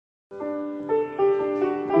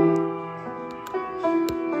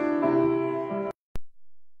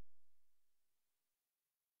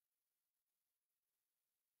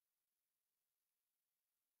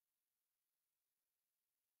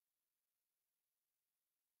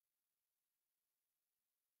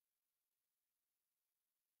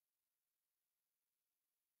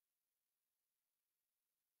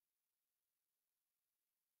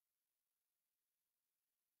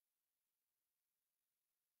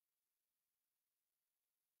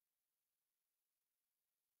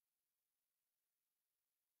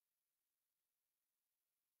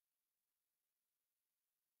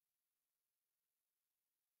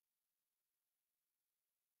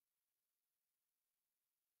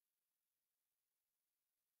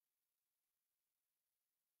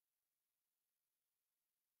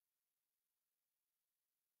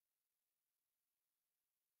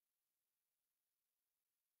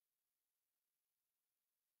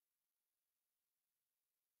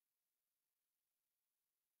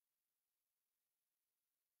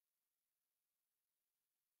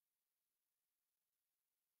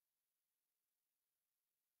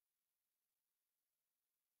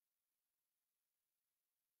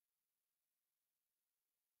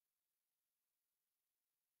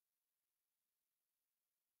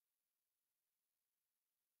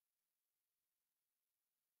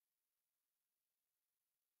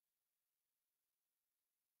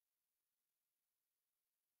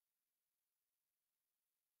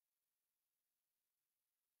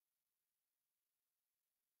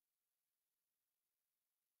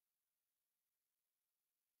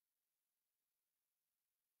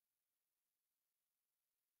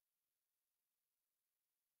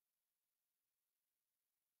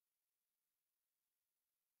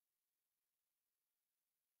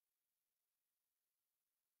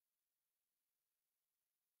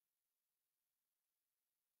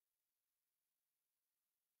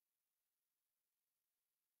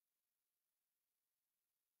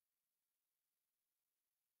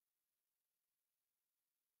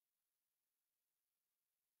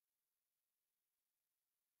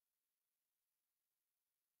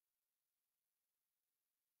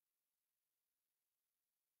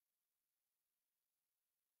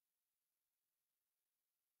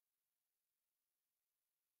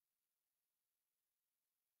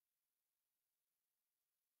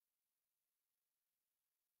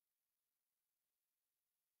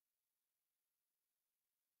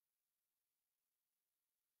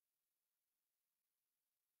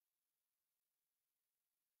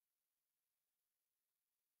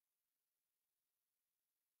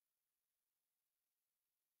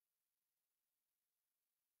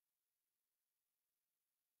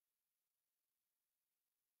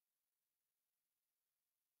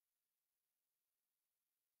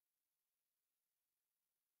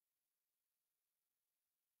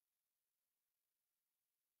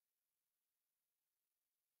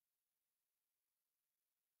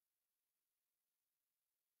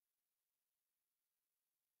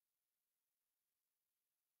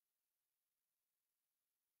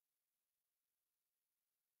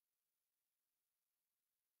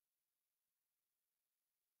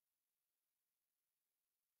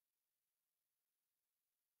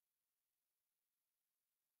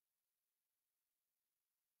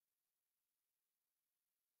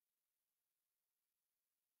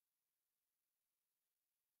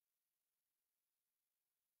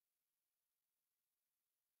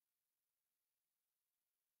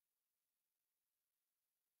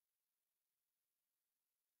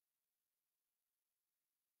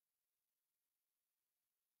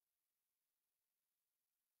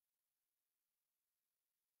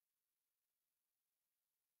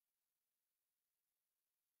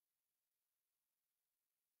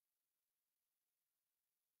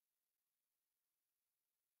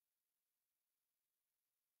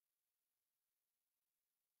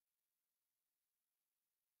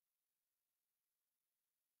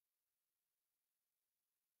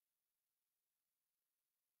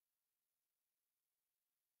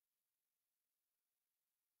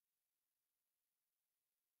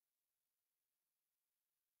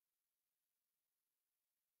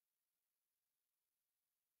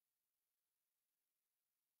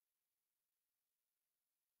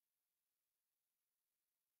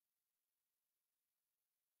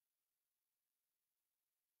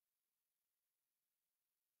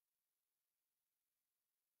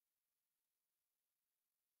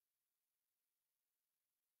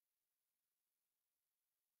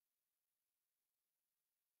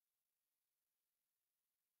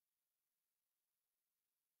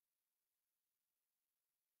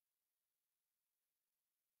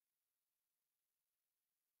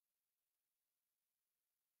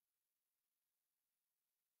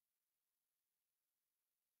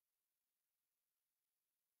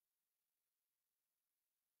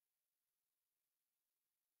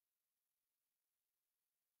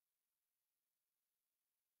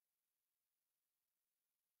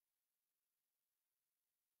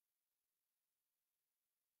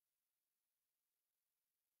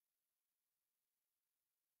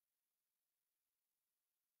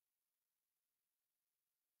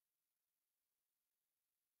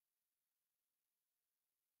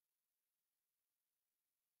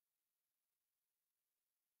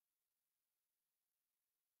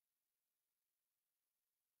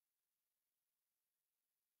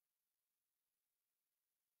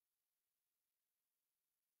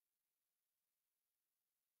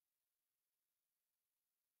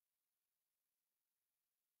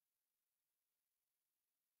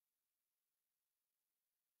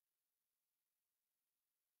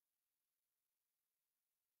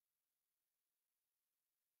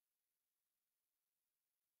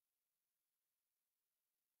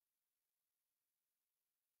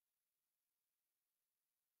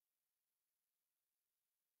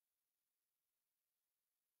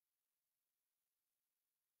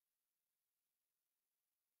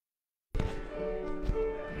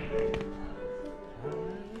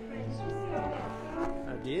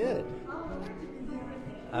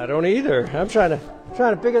I don't either. I'm trying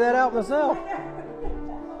to figure that out myself.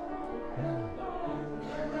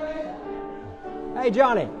 Hey,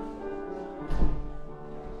 Johnny.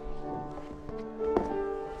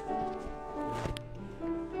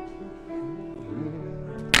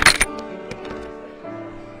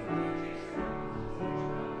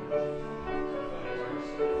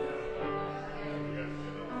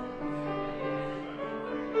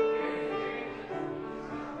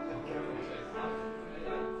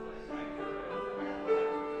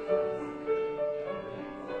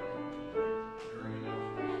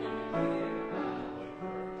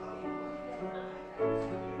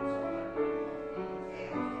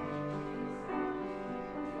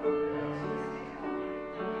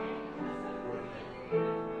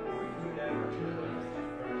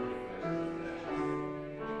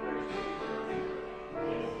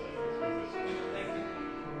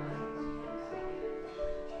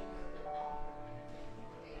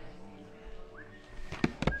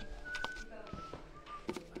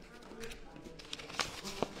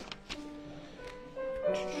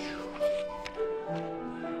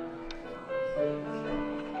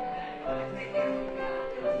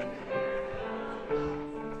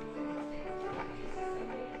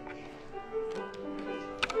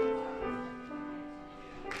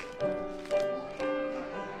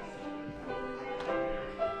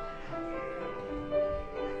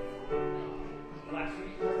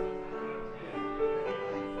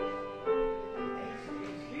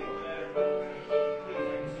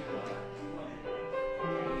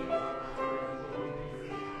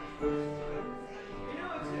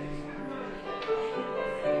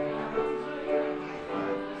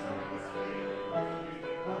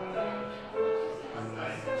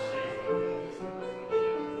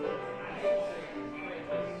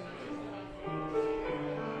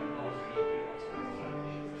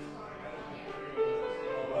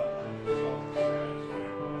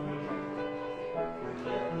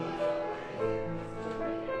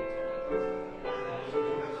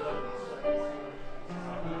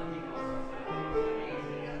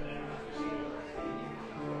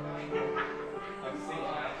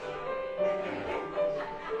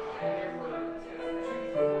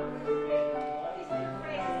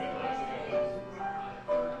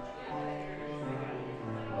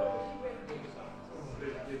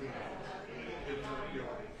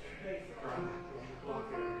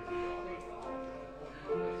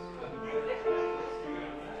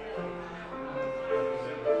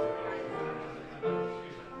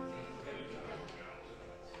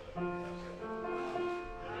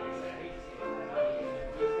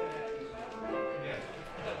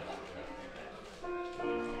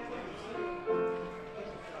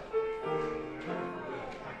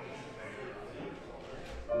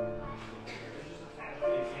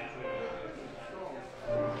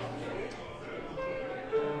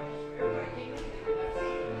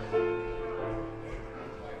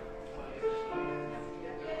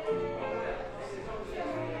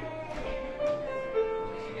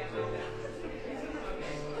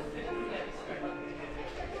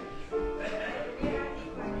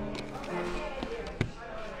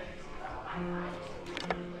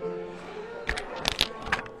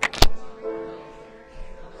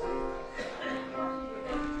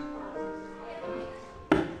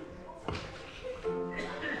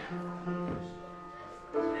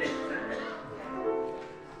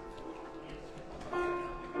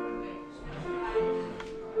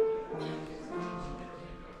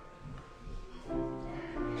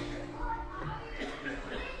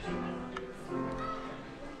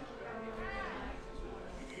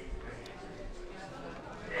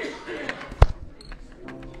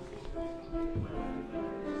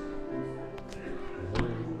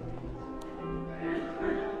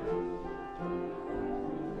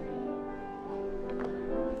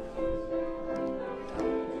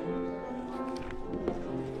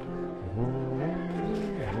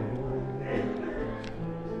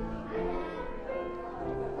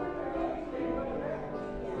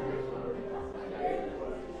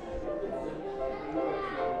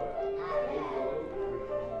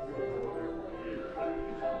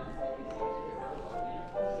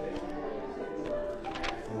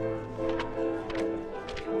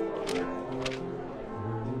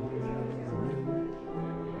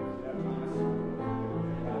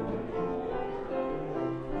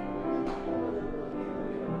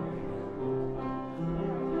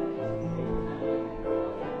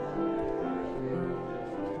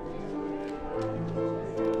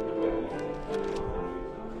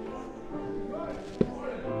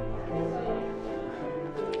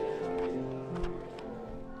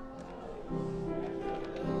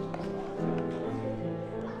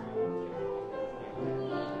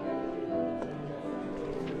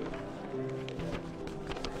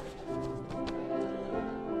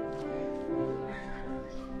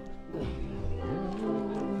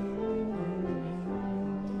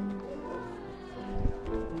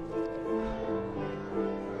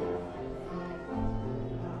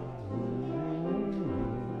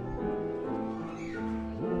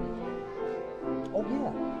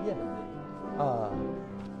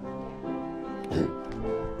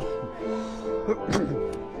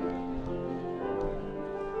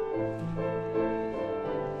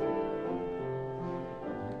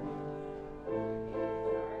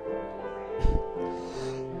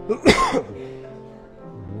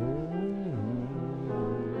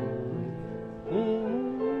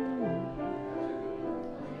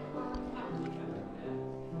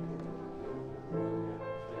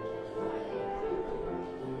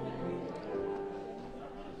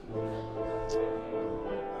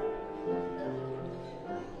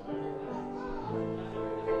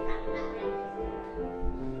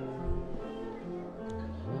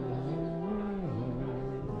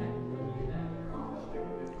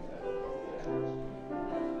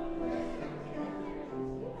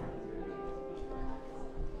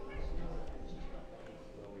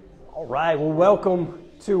 All right, well, welcome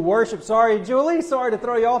to worship. Sorry, Julie, sorry to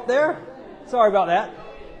throw you off there. Sorry about that.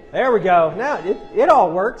 There we go. Now it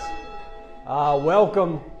all works.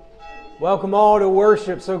 Welcome all to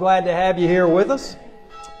worship. So glad to have you here with us.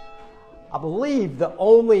 I believe the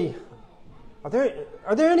only are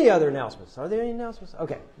there any other announcements? Are there any announcements?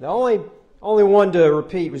 Okay, the only one to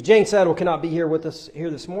repeat was Jane Saddle cannot be here with us here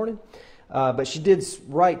this morning, but she did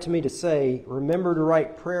write to me to say, remember to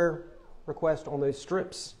write prayer requests on those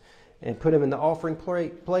strips and put them in the offering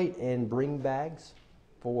plate and bring bags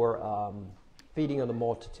for feeding of the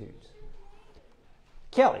multitudes.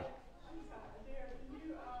 Kelly. Can you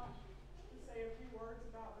say a few words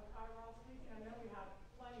about the Kairos week? I know we have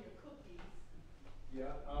plenty of cookies. Yeah,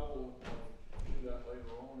 I will do that later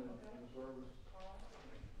on in the service.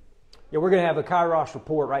 Yeah, we're going to have a Kairos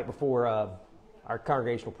report right before our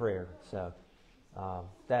congregational prayer. So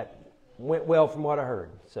that went well from what I heard.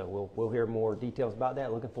 So we'll hear more details about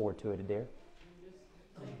that. Looking forward to it, Adair. Just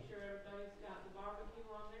make sure everybody's got the barbecue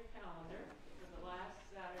on their calendar for the last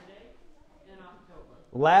Saturday in October.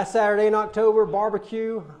 Last Saturday in October,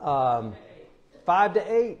 barbecue, 5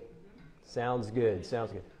 to 8. Sounds good.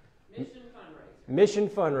 Sounds good. Mission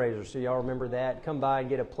fundraiser. So y'all remember that. Come by and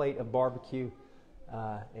get a plate of barbecue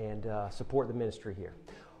and support the ministry here.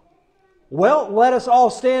 Well, let us all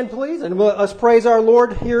stand, please, and let's praise our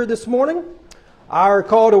Lord here this morning. Our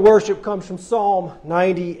call to worship comes from Psalm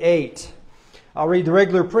 98. I'll read the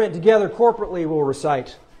regular print together. Corporately, we'll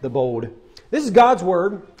recite the bold. This is God's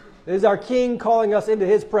Word. It is our King calling us into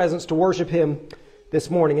His presence to worship Him this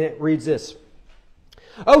morning, and it reads this.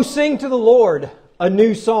 Oh, sing to the Lord a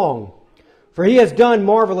new song, for He has done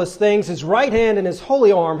marvelous things. His right hand and His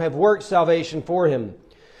holy arm have worked salvation for Him.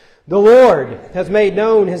 The Lord has made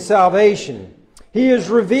known His salvation. He has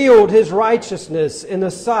revealed His righteousness in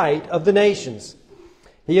the sight of the nations.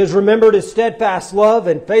 He has remembered His steadfast love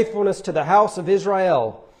and faithfulness to the house of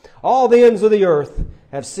Israel. All the ends of the earth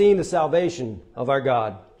have seen the salvation of our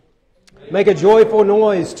God. Make a joyful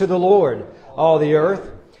noise to the Lord, all the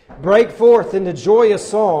earth. Break forth into joyous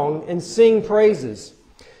song and sing praises.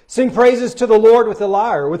 Sing praises to the Lord with the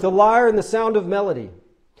lyre and the sound of melody.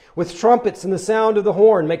 With trumpets and the sound of the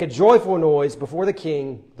horn, make a joyful noise before the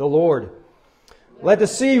King, the Lord. Let the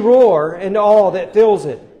sea roar and all that fills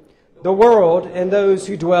it, the world and those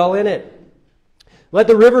who dwell in it. Let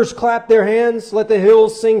the rivers clap their hands, let the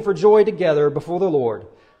hills sing for joy together before the Lord.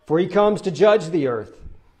 For He comes to judge the earth.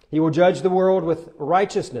 He will judge the world with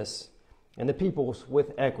righteousness and the peoples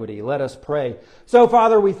with equity. Let us pray. So,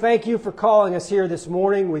 Father, we thank You for calling us here this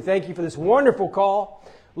morning. We thank You for this wonderful call.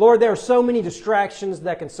 Lord, there are so many distractions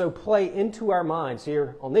that can so play into our minds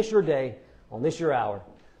here on this Your day, on this Your hour.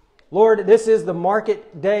 Lord, this is the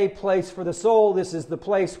market day place for the soul. This is the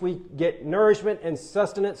place we get nourishment and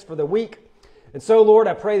sustenance for the week. And so, Lord,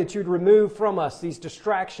 I pray that You'd remove from us these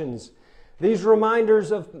distractions, these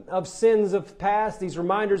reminders of sins of past, these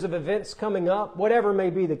reminders of events coming up, whatever may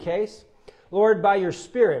be the case. Lord, by Your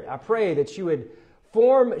Spirit, I pray that You would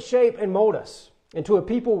form, shape, and mold us into a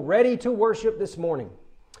people ready to worship this morning.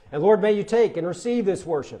 And Lord, may You take and receive this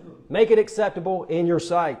worship. Make it acceptable in Your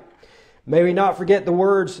sight. May we not forget the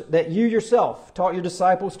words that You Yourself taught Your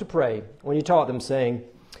disciples to pray when You taught them, saying,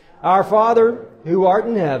 Our Father, who art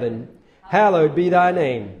in heaven, hallowed be Thy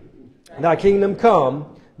name. Thy kingdom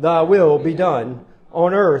come, Thy will be done,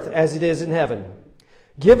 on earth as it is in heaven.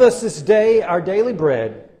 Give us this day our daily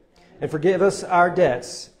bread, and forgive us our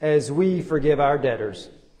debts as we forgive our debtors.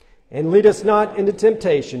 And lead us not into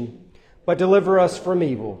temptation, but deliver us from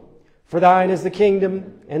evil. For Thine is the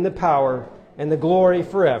kingdom, and the power, and the glory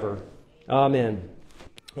forever. Amen.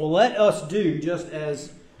 Well, let us do just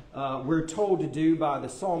as we're told to do by the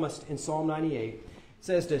psalmist in Psalm 98. It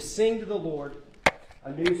says to sing to the Lord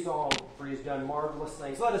a new song, for He has done marvelous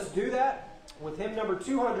things. Let us do that with hymn number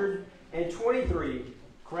 223,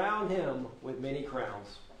 Crown Him with Many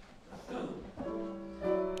Crowns.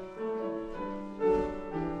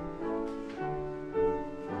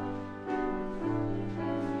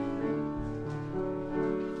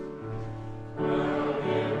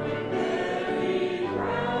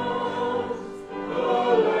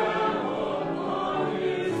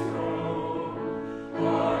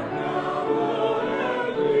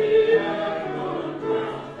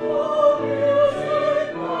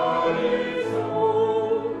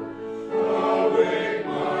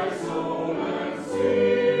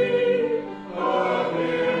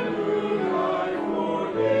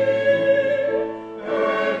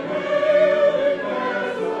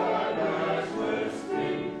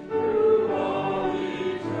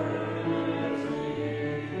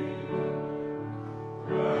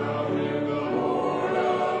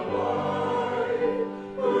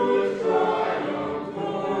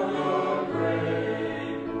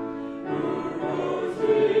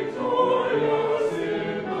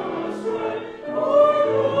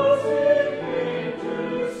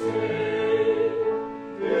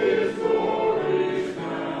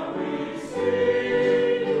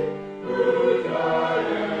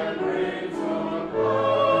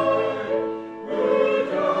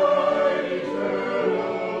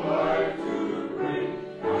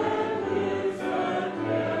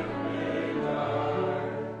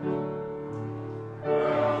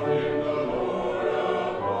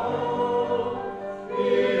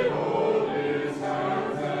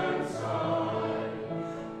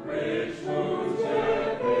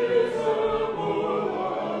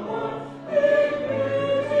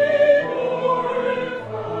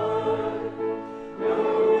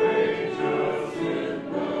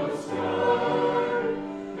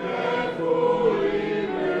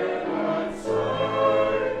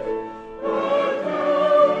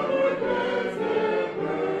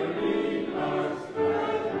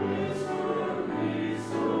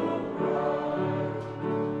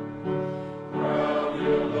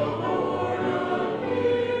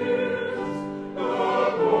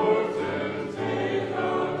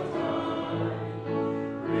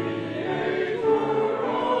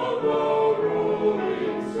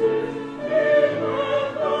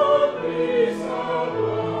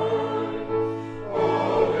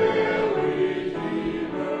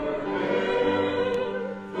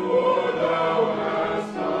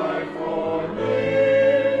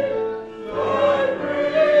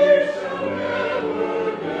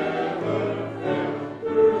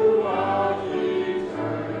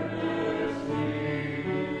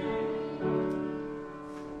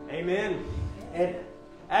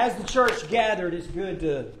 church gathered, it's good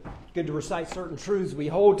to recite certain truths we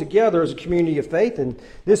hold together as a community of faith. And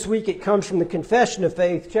this week it comes from the Confession of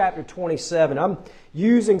Faith, chapter 27. I'm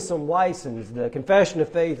using some license. The Confession of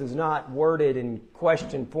Faith is not worded in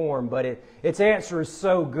question form, but its answer is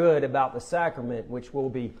so good about the sacrament, which we'll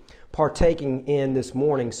be partaking in this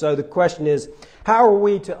morning. So the question is, how are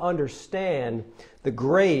we to understand the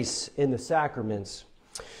grace in the sacraments?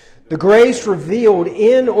 The grace revealed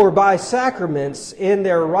in or by sacraments in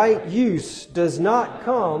their right use does not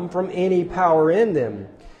come from any power in them.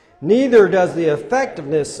 Neither does the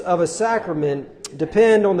effectiveness of a sacrament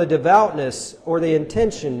depend on the devoutness or the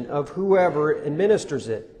intention of whoever administers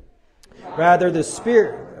it. Rather, the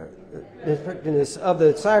effectiveness of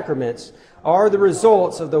the sacraments are the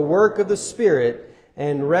results of the work of the Spirit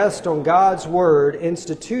and rest on God's Word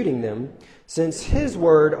instituting them, since His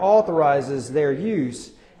Word authorizes their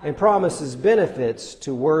use and promises benefits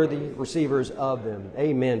to worthy receivers of them.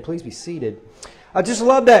 Amen. Please be seated. I just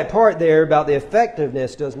love that part there about the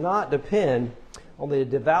effectiveness does not depend on the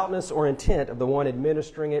devoutness or intent of the one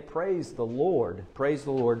administering it. Praise the Lord. Praise the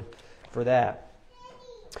Lord for that.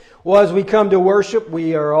 Well, as we come to worship,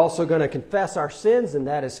 we are also going to confess our sins, and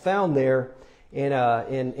that is found there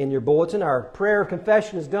in your bulletin. Our prayer of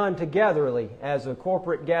confession is done togetherly as a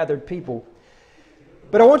corporate gathered people.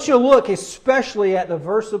 But I want you to look especially at the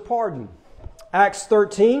verse of pardon. Acts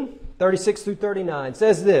 13, 36 through 39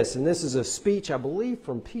 says this, and this is a speech, I believe,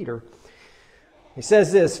 from Peter. He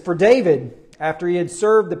says this, "For David, after he had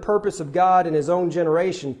served the purpose of God in his own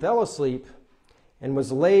generation, fell asleep and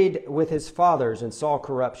was laid with his fathers and saw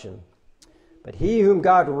corruption. But he whom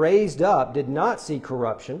God raised up did not see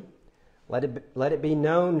corruption. Let it be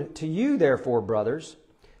known to you, therefore, brothers,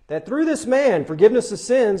 that through this man forgiveness of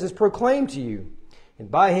sins is proclaimed to you. And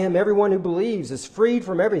by him everyone who believes is freed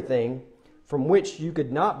from everything from which you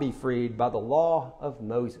could not be freed by the law of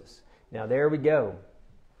Moses." Now there we go.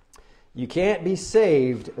 You can't be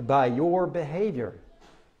saved by your behavior.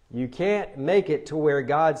 You can't make it to where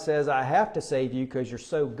God says, I have to save you because you're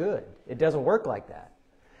so good. It doesn't work like that.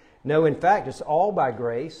 No, in fact, it's all by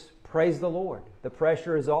grace. Praise the Lord. The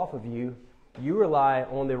pressure is off of you. You rely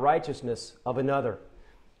on the righteousness of another.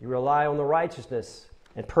 You rely on the righteousness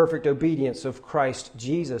and perfect obedience of Christ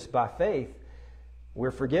Jesus. By faith,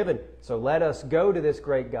 we're forgiven. So let us go to this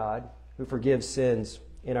great God who forgives sins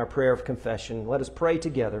in our prayer of confession. Let us pray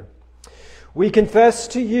together. We confess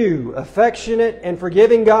to you, affectionate and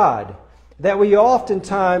forgiving God, that we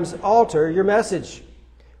oftentimes alter your message.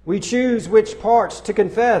 We choose which parts to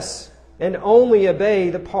confess and only obey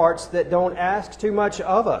the parts that don't ask too much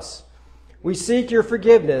of us. We seek your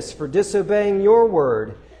forgiveness for disobeying your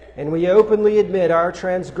word, and we openly admit our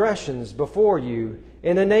transgressions before you.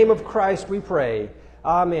 In the name of Christ we pray.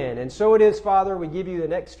 Amen. And so it is, Father. We give you the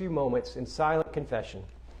next few moments in silent confession.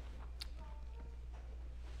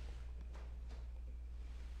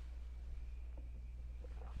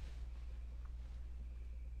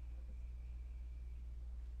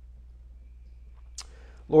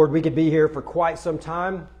 Lord, we could be here for quite some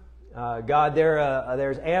time. God,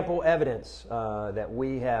 there's ample evidence that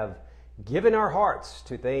we have given our hearts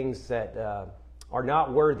to things that are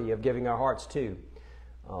not worthy of giving our hearts to.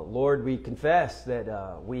 Lord, we confess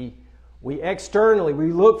that we externally,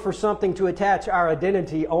 we look for something to attach our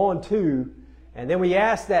identity onto, and then we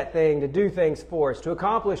ask that thing to do things for us, to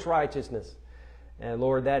accomplish righteousness. And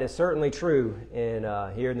Lord, that is certainly true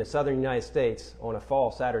here in the southern United States on a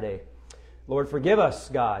fall Saturday. Lord, forgive us,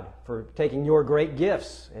 God, for taking your great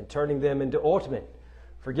gifts and turning them into ultimate.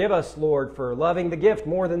 Forgive us, Lord, for loving the gift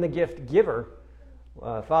more than the gift giver.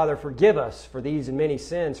 Father, forgive us for these and many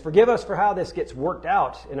sins. Forgive us for how this gets worked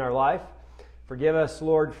out in our life. Forgive us,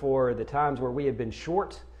 Lord, for the times where we have been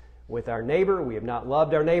short with our neighbor. We have not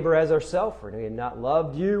loved our neighbor as ourselves, or we have not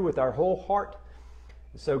loved you with our whole heart.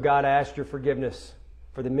 So, God, I ask your forgiveness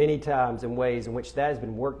for the many times and ways in which that has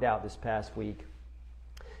been worked out this past week.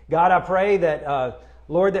 God, I pray that,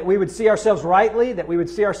 Lord, that we would see ourselves rightly, that we would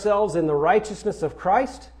see ourselves in the righteousness of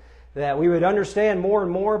Christ, that we would understand more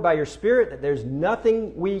and more by your Spirit that there's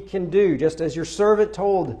nothing we can do, just as your servant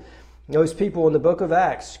told those people in the book of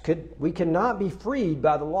Acts. We cannot be freed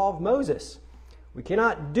by the law of Moses. We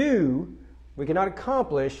cannot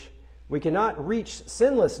accomplish, we cannot reach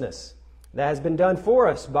sinlessness that has been done for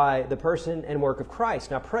us by the person and work of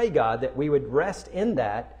Christ. Now pray, God, that we would rest in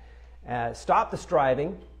that, stop the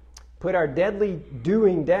striving, put our deadly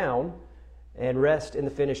doing down, and rest in the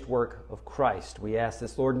finished work of Christ. We ask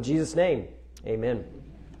this, Lord, in Jesus' name. Amen.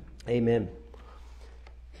 Amen.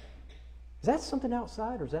 Is that something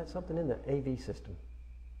outside, or is that something in the AV system?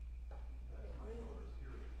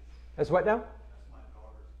 That's what now?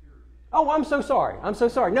 Oh, I'm so sorry. I'm so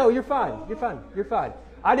sorry. No, you're fine. You're fine. You're fine.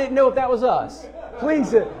 I didn't know if that was us.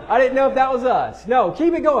 Please, I didn't know if that was us. No,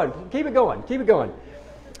 keep it going. Keep it going. Keep it going.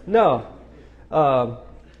 No.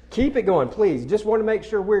 Keep it going, please. Just want to make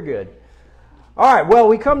sure we're good. All right, well,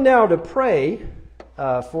 we come now to pray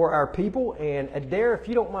for our people. And Adair, if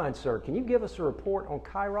you don't mind, sir, can you give us a report on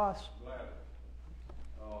Kairos?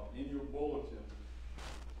 In your bulletin,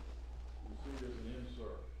 you see there's an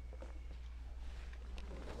insert.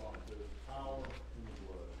 There's power in the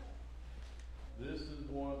blood. This is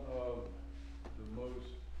one of the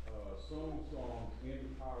most sung songs in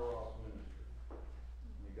the Kairos ministry.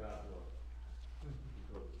 And God love it.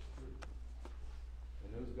 Because it's true. And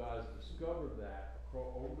those guys discovered that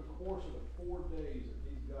over the course of the 4 days that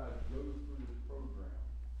these guys go through this program.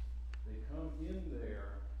 They come in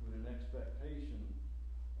there with an expectation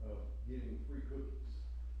of getting free cookies.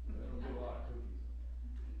 They don't get a lot of cookies.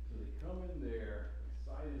 So they come in there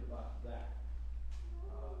excited about that.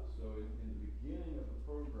 So in the beginning of the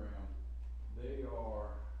program, they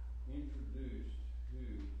are introduced to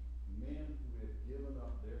men who have given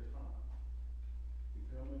up their time to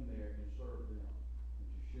come in there and serve them and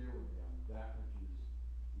to share with them that which is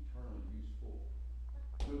eternally useful.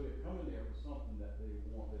 So they come in there for something that they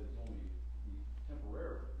want that is only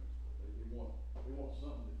temporarily useful. They want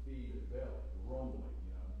something to feed their belly, the rumbling,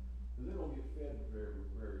 because they don't get fed very,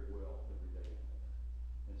 very well every day in there.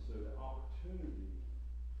 And so the opportunity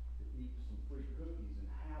to eat some free cookies and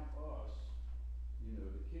have us,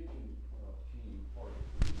 the kitchen team part of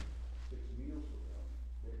the 6 meals for them,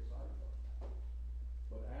 they're excited about that.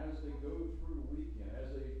 But as they go through the weekend,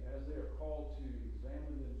 as they are called to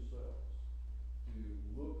examine themselves, to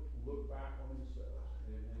look back on themselves,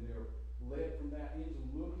 and they're led from that into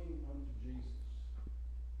looking unto Jesus.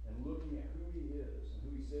 And looking at who he is and who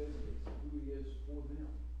he says he is and who he is for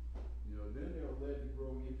them. Then they are led to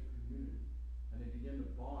grow into community. And they begin to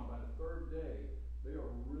bond. By the 3rd day, they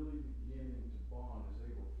are really beginning to bond as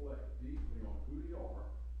they reflect deeply on who they are,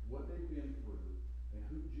 what they've been through, and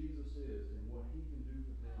who Jesus is and what he can do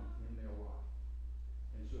for them in their life.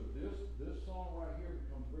 And so this song right here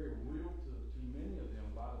becomes very real to many of them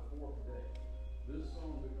by the 4th day. This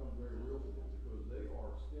song becomes very real to them because they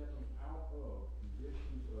are stepping out of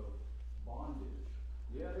conditions of bondage.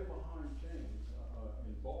 Yeah, they're behind chains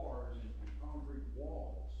and bars and concrete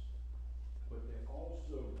walls, but they're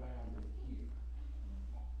also bound in here.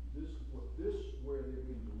 This is where they're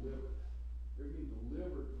being delivered. They're being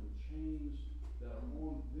delivered from chains that are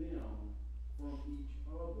on them, from each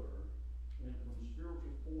other, and from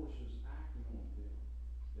spiritual forces acting on them.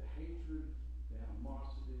 The hatred, the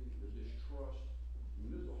animosity, the distrust.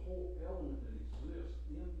 There's a whole element that exists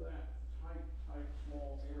in that tight,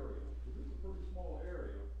 small area. Because it's a pretty small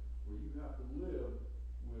area where you have to live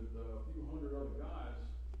with a few hundred other guys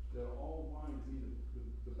that are all vying to be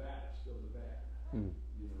the baddest of the bad,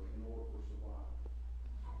 in order for survival.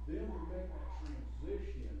 Then we make that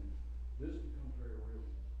transition, this becomes very real.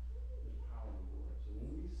 There's power in the blood. So when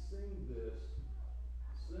we sing this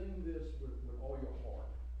with all your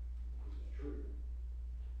heart, because it's true.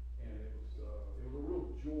 And it was a real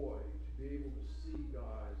joy to be able to see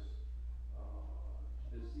guys,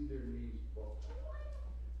 to see their knees buckle.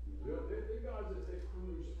 They're guys that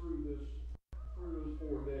cruise through those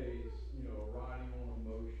 4 days, riding on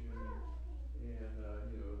emotion and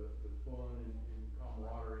the fun and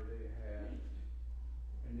camaraderie they had,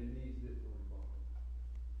 and their knees didn't really buckle.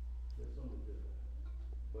 There's some that did that,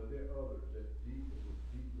 but there are others that were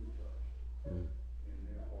deeply touched, and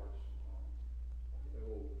their hearts,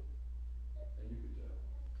 and you could tell.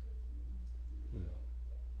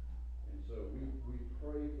 And so we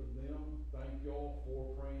pray for them. Thank y'all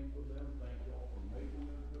for praying for them. Thank y'all for making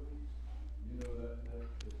those cookies. That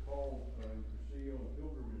it's called, in Crucio and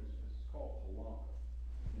pilgrimage, it's called palanca.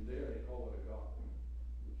 And there they call it agape,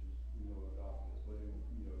 which is, agape.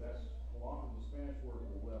 But that's palanca is the Spanish word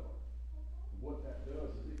for lever. And what that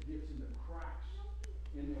does is it gets in the cracks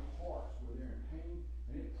in their hearts where they're in pain,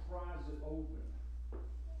 and it pries it open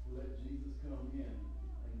to let Jesus come in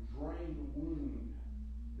and drain the wound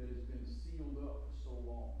that has been sealed up for so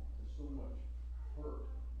long. There's so much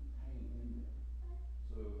hurt and pain in them.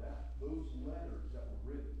 So those letters that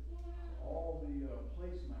were written, all the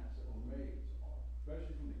placemats that were made,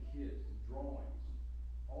 especially from the kids, the drawings,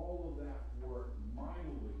 all of that worked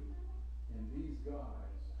mightily in these guys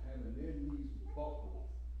having their knees buckled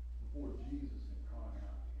before Jesus and crying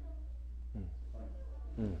out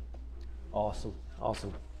to him.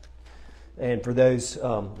 Awesome. And for those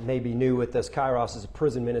maybe new with us, Kairos is a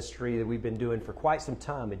prison ministry that we've been doing for quite some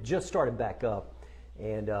time. It just started back up,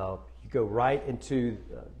 and you go right into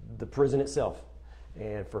the prison itself.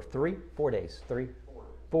 And for 4 days,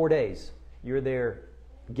 4 days, you're there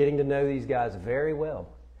getting to know these guys very well.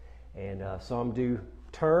 And some do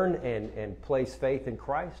turn and place faith in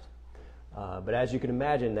Christ. But as you can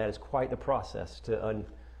imagine, that is quite the process. The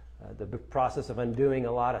process of undoing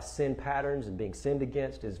a lot of sin patterns and being sinned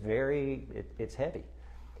against is it's heavy.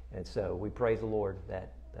 And so we praise the Lord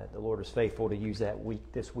that the Lord is faithful to use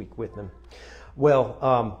this week with them. Well,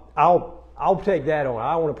 I'll take that on.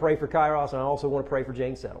 I want to pray for Kairos, and I also want to pray for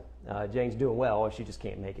Jane Settle. Jane's doing well. She just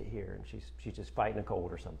can't make it here, and she's just fighting a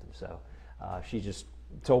cold or something. So she just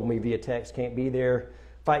told me via text, can't be there,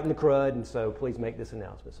 fighting the crud, and so please make this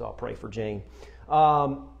announcement. So I'll pray for Jane.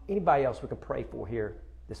 Anybody else we can pray for here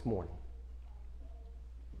this morning?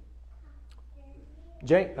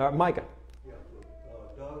 Jane, Micah. Yeah,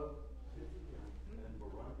 Doug and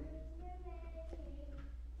Burundi.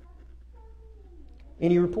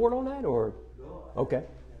 Any report on that, or? No, Okay.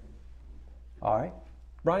 All right.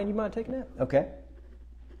 Brian, you mind taking that? Okay.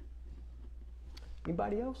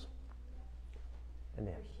 Anybody else? And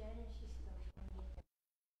then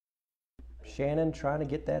Shannon trying to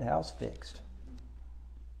get that house fixed.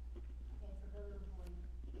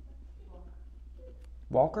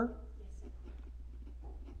 Walker?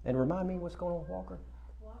 And remind me what's going on with Walker?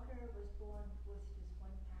 Walker was born with just 1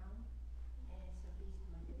 pound, and so he's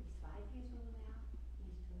 5 years old now.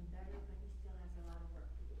 He's doing better, but he still has a lot of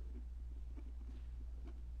work to do.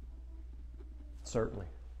 Certainly.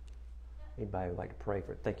 Anybody would like to pray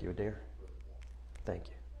for it? Thank you, Adair. Thank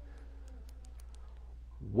you.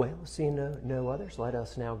 Well, seeing no others, let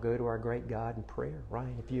us now go to our great God in prayer.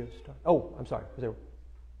 Ryan, if you start. Oh, I'm sorry. Was there?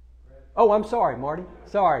 Oh, I'm sorry, Marty.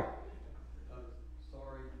 Sorry.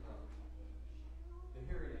 the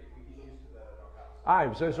hearing aid, we get used to that at our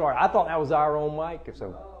house. I'm so sorry. I thought that was our own mic. So.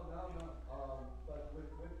 No. But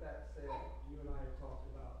with that said, you and I have talked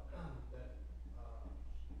about that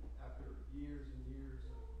after years and years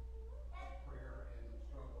of prayer and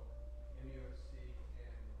struggle, MUSC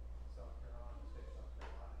and South Carolina, State of South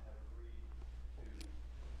Carolina have agreed to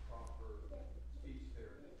proper speech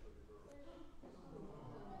therapy for the girls.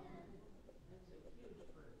 Big, huge.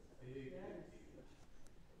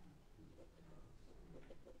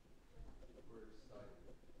 We're excited.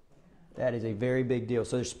 That is a very big deal.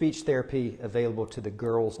 So there's speech therapy available to the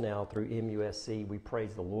girls now through MUSC. We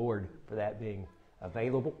praise the Lord for that being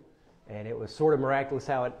available. And it was sort of miraculous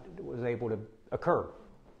how it was able to occur.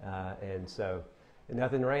 And so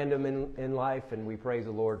nothing random in life, and we praise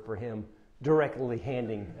the Lord for Him directly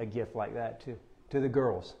handing a gift like that to the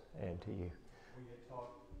girls and to you. We had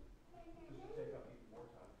talked, this would take up even more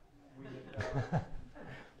time. We had,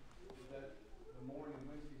 that the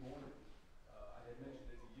Wednesday morning, I had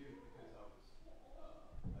mentioned it to you because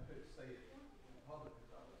I couldn't say it in public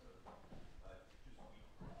because I was just weak.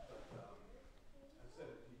 But I said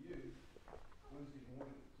it to you Wednesday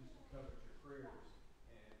morning just to cover your prayers,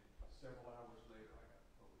 and several hours later I got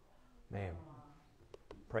the phone call. Man,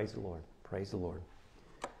 praise the Lord. Praise the Lord.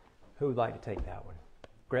 Who would like to take that one?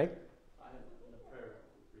 Greg? I have a prayer.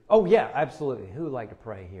 Oh, yeah, absolutely. Who would like to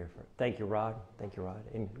pray here? Thank you, Rod. Thank you, Rod.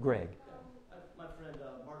 And Greg. My friend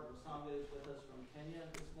Mark Rasanga is with us from Kenya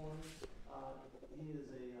this morning. He is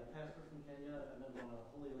a pastor from Kenya. I met him on a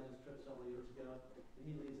Holy Lands trip several years ago.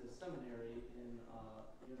 He leads a seminary in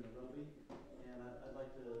Nairobi, and I'd like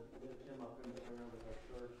to lift him up in prayer with our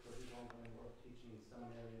church for his ongoing work teaching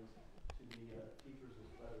seminarians to be teachers and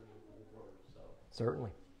spreaders of the word. So Certainly.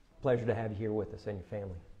 Pleasure to have you here with us and your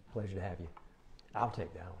family. Pleasure to have you. I'll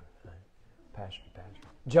take that one. Pastor.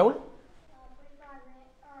 Jonah?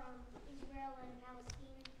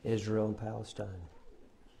 Israel and Palestine.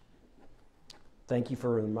 Thank you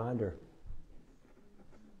for a reminder.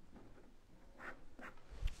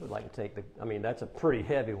 Who would like to take that's a pretty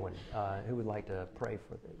heavy one. Who would like to pray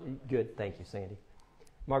for it? Good. Thank you, Sandy.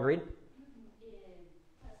 Marguerite?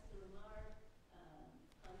 Pastor Lamar,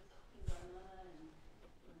 in Guatemala,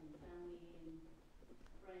 and family and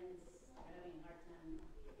friends are having a hard time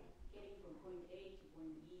getting from point A to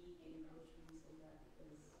point B, getting groceries and that because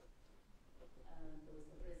there was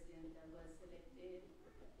a president that was elected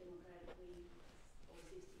democratically over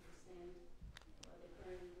 60%, but the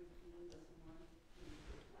current regime doesn't want to give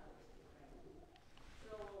powers to the president. So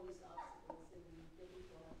all these obstacles, and the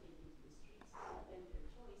people are taking to the streets to defend their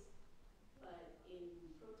choice. But in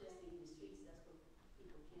protesting in the streets, that's what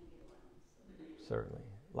people can't get around. So. Certainly.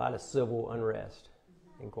 A lot of civil unrest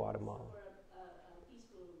in Guatemala. For a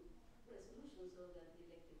peaceful resolution so that the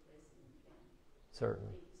elected president can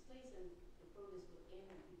Certainly. take his place and the protest will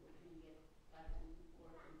end and people can get back to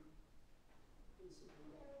work and do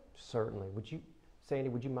civil life. Certainly. Sandy,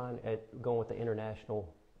 would you mind going with the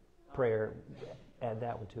international prayer. Add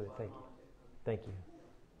that one to it. Thank you. Thank you.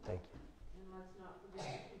 Thank you. And let's not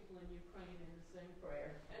forget the people in Ukraine in the same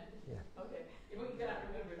prayer. Yeah. Okay, we got to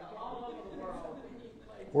remember it all over the world.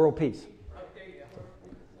 World peace. Oh, there you go.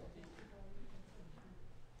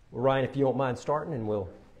 Well, Ryan, if you don't mind starting, and we'll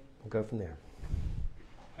go from there.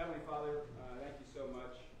 Heavenly Father, thank you so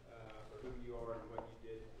much for who you are and what you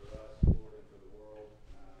did for us, Lord, and for the world.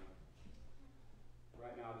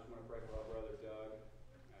 Right now, I just want to pray for our brother Doug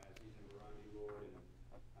as he's in Burundi, Lord, and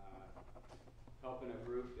helping a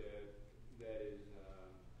group that is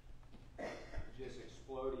just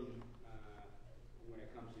exploding when it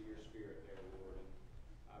comes to your spirit there, Lord.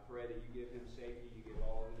 And I pray that you give him safety, you give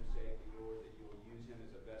all of them safety, Lord, that you will use him as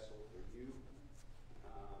a vessel for you,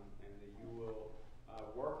 and that you will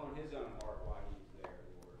work on his own heart while he's there,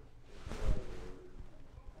 Lord.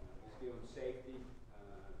 Just give him safety,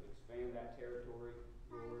 expand that territory,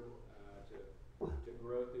 Lord, to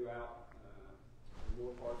grow throughout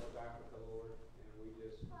more parts of Africa, Lord. And we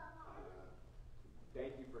just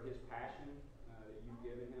thank you for his passion that you've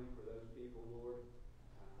given him for those people, Lord.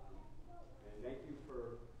 And thank you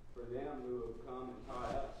for them who have come and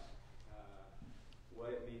taught us what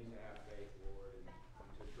it means to have faith, Lord, and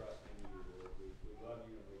to trust in you, Lord. We love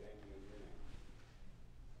you and we thank you in your name.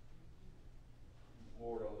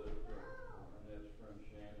 Lord, I lift up Annette's friend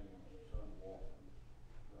Shannon and her son Walton.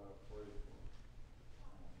 God, I pray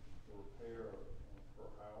for repair of her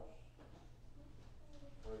house.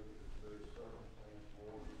 I pray that this very circumstance,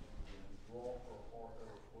 Lord, and draw her heart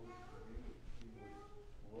ever closer to you, that she would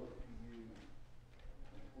look to you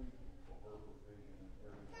completely for her provision in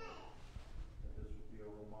every way. That this would be a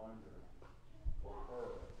reminder for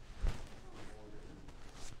her, Lord,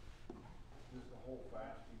 just to hold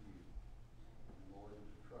fast to you. Lord, and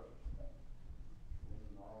to trust you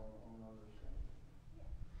in our own understanding.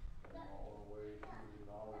 In all the ways we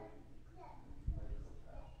acknowledge you and you make her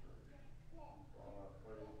path straight. God, I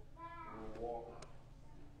pray you will walk us,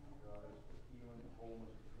 God, as the healing and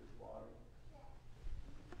wholeness of his body.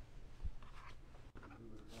 And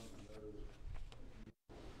we would come to know that you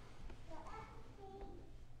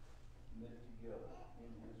knit together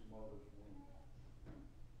in his mother's womb.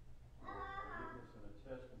 A witness and a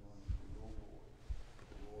testimony to your glory.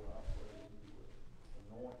 Lord, I pray that you would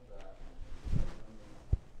anoint that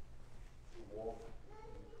to walk in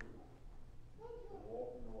truth, to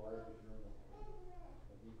walk in the light of your name.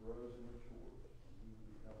 And he grows and matures, and he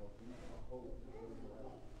will become a beacon of hope to those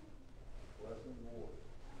around him. Bless him, Lord,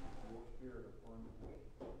 with your spirit upon him.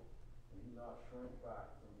 And he not shrink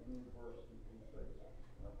back from any adversity he faces.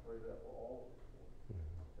 And I pray that for all of us, Lord,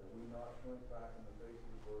 that we not shrink back in the face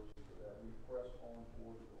of adversity, but that we press on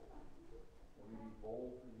toward the goal. That we be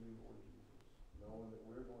bold for you, Lord Jesus, knowing that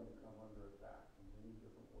we're going to come under attack in many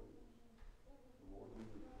different ways. So, Lord, we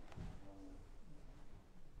need you. Amen.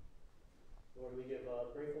 Lord, we give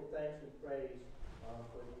grateful thanks and praise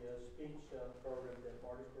for the speech program that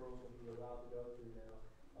Martinsboro is going to be allowed to go through now.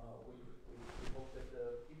 We hope that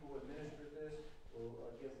the people who administer this will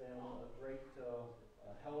give them a great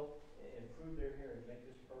help and improve their hearing, make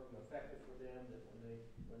this program effective for them, that when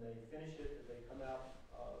they finish it, that they come out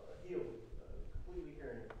healed, completely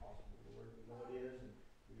hearing if possible. Lord, you know it is, and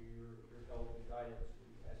through your help and guidance, we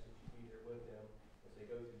ask that you be there with them as they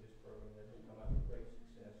go through this program, that they come out with great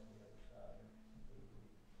success on the other side. And we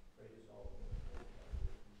pray this all in the name of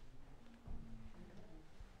Jesus.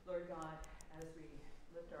 Lord God, as we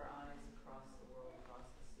lift our eyes across the world, across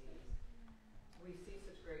the seas, we see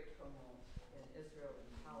such great turmoil in Israel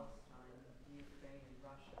and Palestine, Ukraine and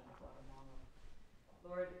Russia and Guatemala.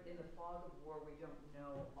 Lord, in the fog of war, we don't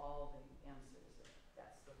know all the answers.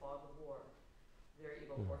 That's the fog of war. There are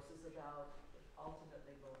evil forces about.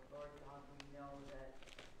 Ultimately, Lord God, we know that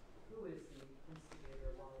who is the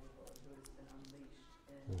instigator of all evil and who has been unleashed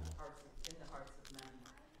in the hearts of men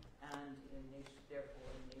and in nations, therefore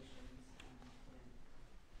in nations and in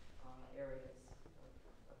areas of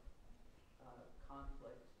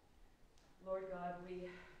conflict. Lord God, we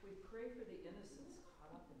pray for the innocents caught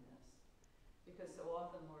up in this, because so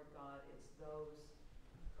often, Lord God, it's those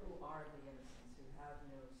who are the innocents, who have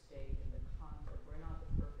no stake in the conflict. We're not the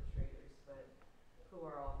perpetrators, but who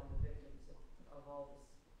are often the victims of all this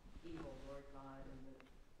evil, Lord God, and the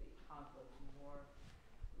conflict and war.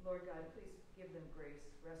 Lord God, please give them grace,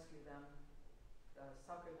 rescue them,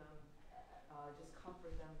 succor them, just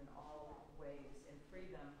comfort them in all ways, and free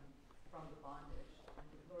them from the bondage. And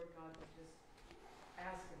Lord God, we just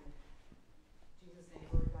ask in Jesus' name,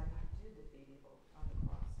 Lord God, you did defeat evil on the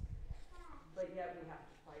cross. But yet we have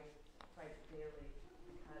to fight daily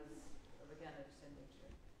because of, again, of sin nature.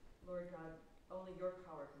 Lord God, only your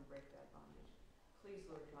power can break that bondage. please,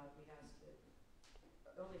 Lord God, we ask that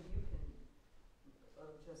only you can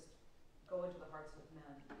just go into the hearts of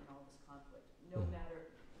men in all this conflict. No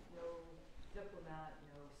matter, no diplomat,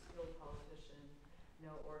 no skilled politician,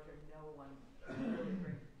 no orator, no one can really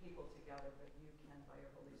bring people together, but you can by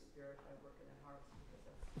your Holy Spirit, by working in hearts, because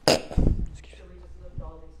that's. So we just lift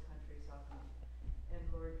all these countries up, and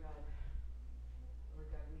Lord God,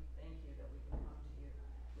 we thank you that we can come to you.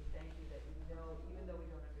 We thank you that you know, even though we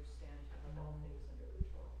don't understand, you have all things under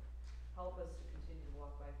control. Help us to continue to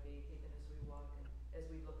walk by faith, even as we walk and as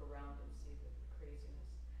we look around and see the craziness.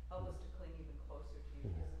 Help us to cling even closer to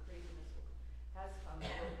you, because the craziness has come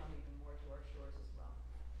and will come even more to our shores as well.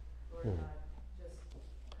 Lord God, just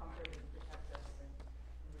comfort and protect us, and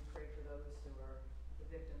we pray for those who are the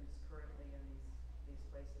victims currently in these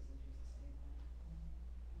places, in Jesus' name.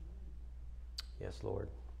 Yes, Lord.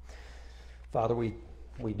 Father, we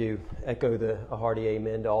do echo a hearty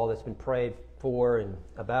amen to all that's been prayed for and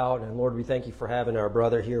about. And Lord, we thank you for having our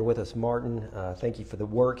brother here with us, Martin. Thank you for the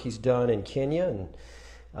work he's done in Kenya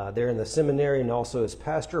and there in the seminary, and also as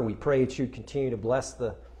pastor. And we pray that you'd continue to bless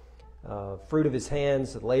the fruit of his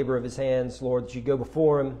hands, the labor of his hands. Lord, that you go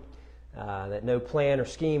before him, that no plan or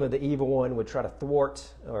scheme of the evil one would try to thwart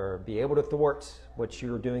or be able to thwart what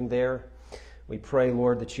you're doing there. We pray,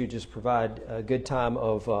 Lord, that you just provide a good time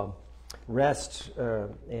of rest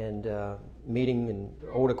and meeting and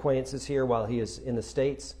old acquaintances here while he is in the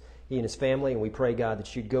States, he and his family. And we pray, God,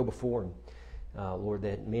 that you'd go before him, Lord,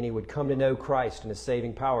 that many would come to know Christ and his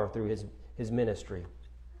saving power through his ministry.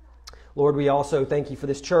 Lord, we also thank you for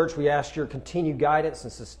this church. We ask your continued guidance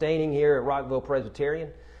and sustaining here at Rockville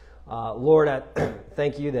Presbyterian. Lord, I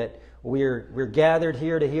thank you that we're gathered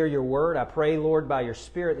here to hear your word. I pray, Lord, by your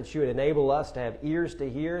Spirit that you would enable us to have ears to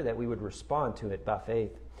hear, that we would respond to it by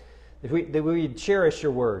faith. That we'd cherish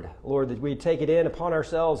your word, Lord, that we'd take it in upon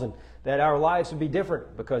ourselves, and that our lives would be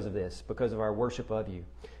different because of this, because of our worship of you.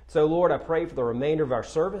 So, Lord, I pray for the remainder of our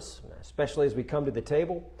service, especially as we come to the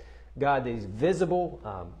table. God, these visible,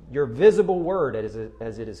 your visible word, as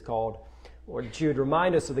it is called, Lord, that you would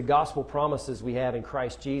remind us of the gospel promises we have in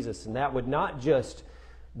Christ Jesus, and that would not just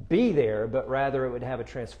be there, but rather it would have a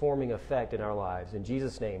transforming effect in our lives. In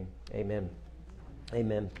Jesus' name, amen.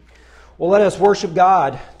 Amen. Well, let us worship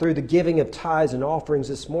God through the giving of tithes and offerings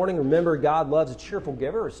this morning. Remember, God loves a cheerful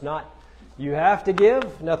giver. It's not you have to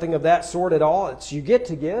give, nothing of that sort at all. It's you get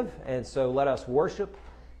to give. And so let us worship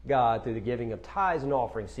God through the giving of tithes and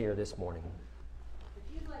offerings here this morning. If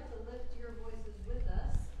you'd like to lift your voices with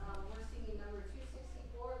us, we're singing number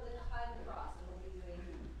 264, Lift High the Cross, and we'll be doing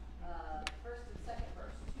first and second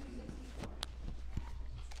verse, 264.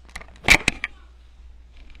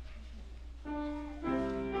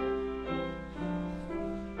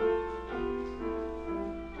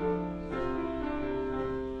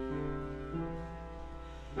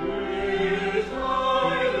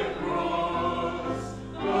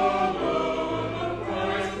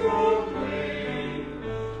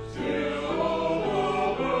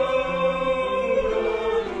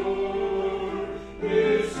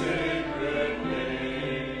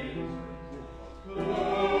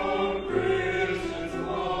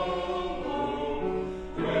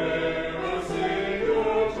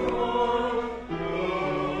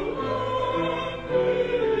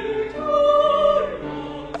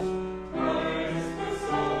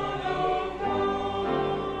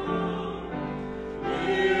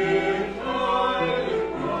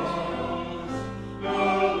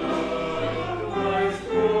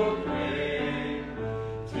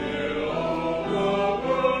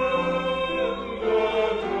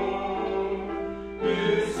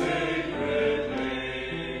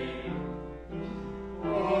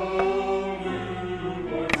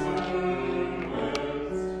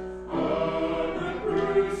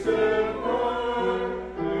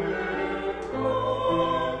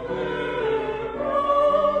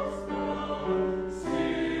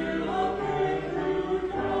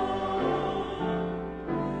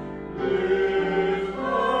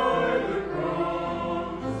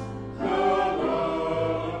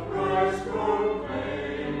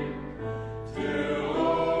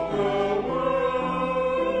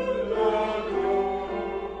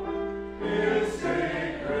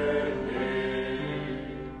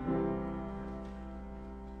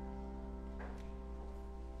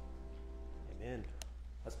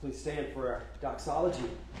 Please stand for our doxology.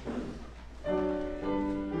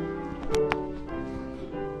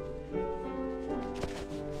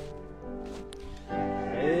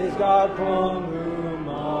 Praise God from whom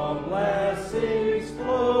all blessings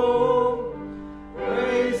flow.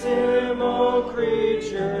 Praise Him, all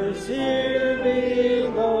creatures here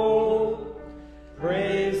below.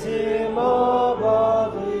 Praise Him above.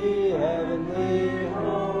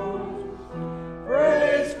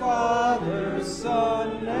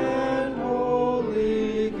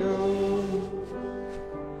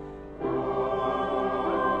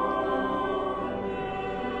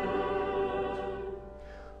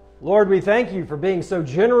 Lord, we thank you for being so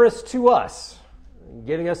generous to us, and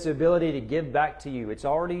giving us the ability to give back to you. It's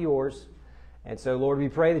already yours. And so, Lord, we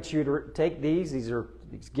pray that you would take these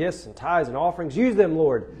gifts and tithes and offerings, use them,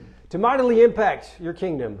 Lord, to mightily impact your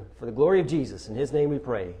kingdom for the glory of Jesus. In his name we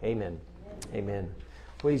pray. Amen. Amen.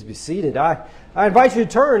 Please be seated. I invite you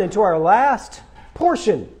to turn into our last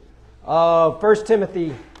portion of 1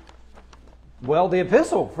 Timothy, well, the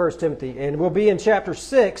epistle of 1 Timothy, and we'll be in chapter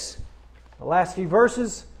 6, the last few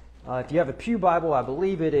verses. If you have a Pew Bible, I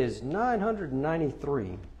believe it is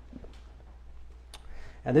 993.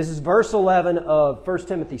 And this is verse 11 of 1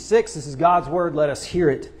 Timothy 6. This is God's Word. Let us hear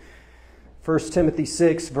it. 1 Timothy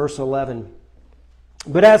 6, verse 11.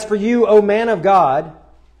 But as for you, O man of God,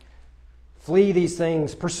 flee these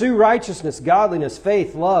things. Pursue righteousness, godliness,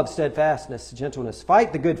 faith, love, steadfastness, gentleness.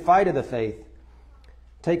 Fight the good fight of the faith.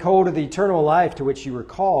 Take hold of the eternal life to which you were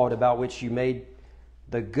called, about which you made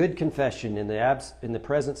the good confession in the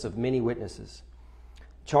presence of many witnesses.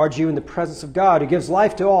 Charge you in the presence of God, who gives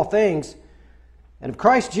life to all things, and of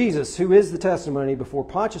Christ Jesus, who is the testimony, before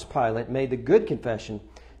Pontius Pilate made the good confession,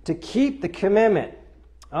 to keep the commandment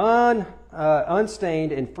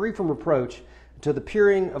unstained and free from reproach until the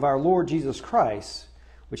appearing of our Lord Jesus Christ,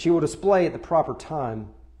 which he will display at the proper time.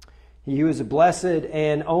 He who is a blessed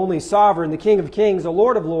and only sovereign, the King of kings, the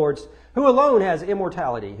Lord of lords, who alone has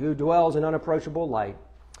immortality, who dwells in unapproachable light,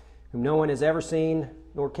 whom no one has ever seen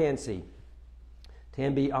nor can see. To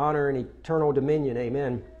him be honor and eternal dominion.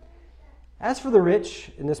 Amen. As for the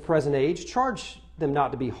rich in this present age, charge them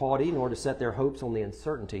not to be haughty, nor to set their hopes on the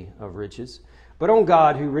uncertainty of riches, but on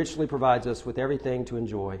God, who richly provides us with everything to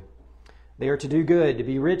enjoy. They are to do good, to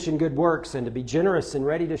be rich in good works, and to be generous and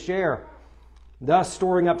ready to share, thus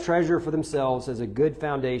storing up treasure for themselves as a good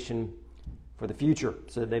foundation for the future,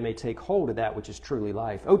 so that they may take hold of that which is truly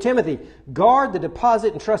life. O Timothy, guard the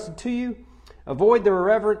deposit entrusted to you. Avoid the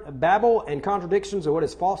irreverent babble and contradictions of what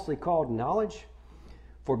is falsely called knowledge.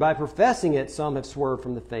 For by professing it, some have swerved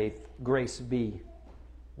from the faith. Grace be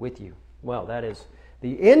with you. Well, that is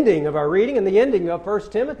the ending of our reading and the ending of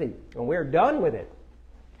 1 Timothy. And we're done with it.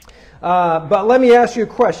 But let me ask you a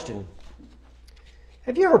question.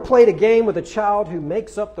 Have you ever played a game with a child who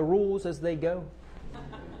makes up the rules as they go?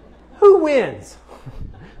 Who wins?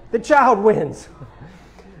 The child wins.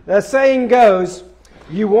 The saying goes,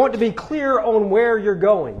 you want to be clear on where you're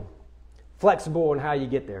going, flexible on how you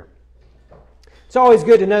get there. It's always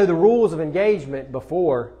good to know the rules of engagement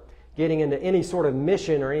before getting into any sort of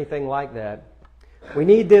mission or anything like that. We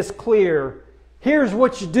need this clear, here's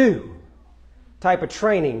what you do type of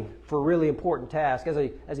training for a really important task. As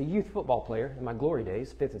a youth football player in my glory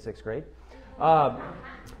days, 5th and 6th grade,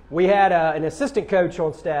 we had an assistant coach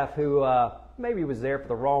on staff who maybe was there for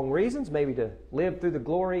the wrong reasons, maybe to live through the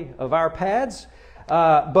glory of our pads.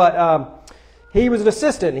 But he was an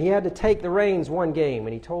assistant, and he had to take the reins one game,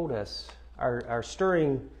 and he told us, our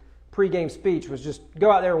stirring pregame speech was just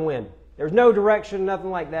go out there and win. There was no direction, nothing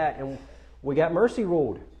like that, and we got mercy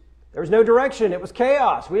ruled. There was no direction. It was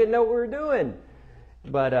chaos. We didn't know what we were doing.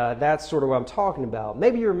 But that's sort of what I'm talking about.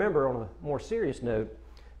 Maybe you remember, on a more serious note,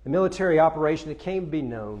 the military operation that came to be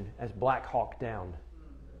known as Black Hawk Down.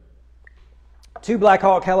 2 Black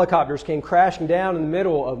Hawk helicopters came crashing down in the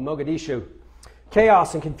middle of Mogadishu.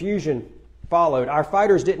 Chaos and confusion followed. Our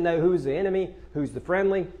fighters didn't know who's the enemy, who's the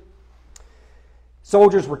friendly.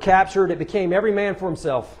 Soldiers were captured. It became every man for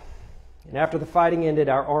himself. And after the fighting ended,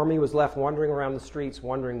 our army was left wandering around the streets,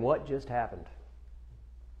 wondering what just happened.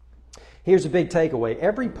 Here's a big takeaway.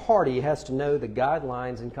 Every party has to know the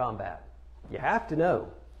guidelines in combat. You have to know.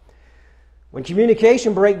 When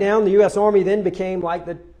communication broke down, the U.S. Army then became like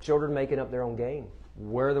the children making up their own game.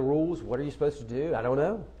 Where are the rules? What are you supposed to do? I don't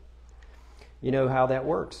know. You know how that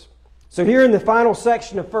works. So here in the final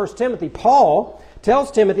section of 1 Timothy, Paul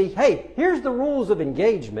tells Timothy, hey, here's the rules of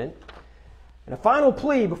engagement, and a final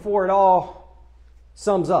plea before it all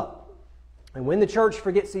sums up. And when the church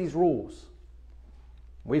forgets these rules,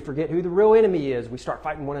 we forget who the real enemy is. We start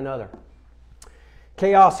fighting one another.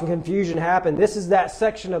 Chaos and confusion happen. This is that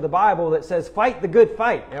section of the Bible that says, fight the good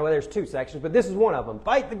fight. Now, well, there's 2 sections, but this is one of them.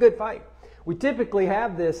 Fight the good fight. We typically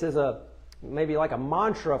have this as maybe like a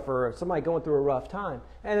mantra for somebody going through a rough time.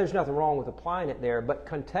 And there's nothing wrong with applying it there, but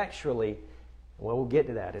contextually, well, we'll get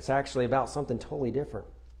to that. It's actually about something totally different.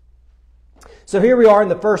 So here we are in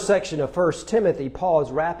the first section of 1 Timothy. Paul is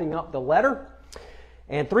wrapping up the letter.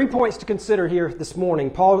 And 3 points to consider here this morning.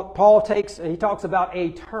 Paul talks about a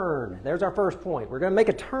turn. There's our first point. We're going to make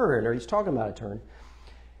a turn, or he's talking about a turn.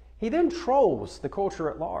 He then trolls the culture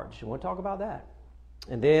at large. You want to talk about that?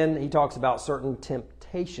 And then he talks about certain temptations.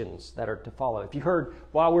 temptations that are to follow. If you heard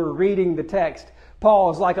while we were reading the text,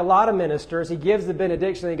 Paul is like a lot of ministers. He gives the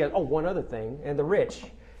benediction and he goes, oh, one other thing, and the rich.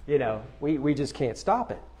 We just can't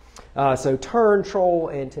stop it. So turn, troll,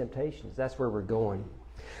 and temptations. That's where we're going.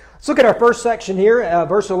 Let's look at our first section here,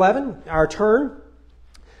 verse 11, our turn.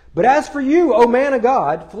 But as for you, O man of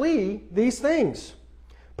God, flee these things.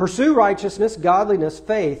 Pursue righteousness, godliness,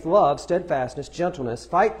 faith, love, steadfastness, gentleness.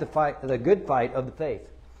 Fight the good fight of the faith.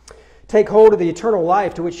 Take hold of the eternal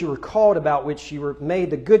life to which you were called, about which you were made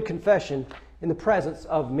the good confession in the presence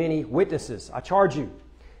of many witnesses. I charge you,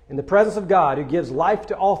 in the presence of God, who gives life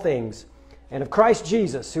to all things, and of Christ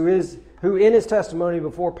Jesus, who in his testimony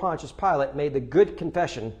before Pontius Pilate made the good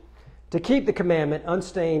confession, to keep the commandment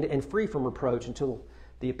unstained and free from reproach until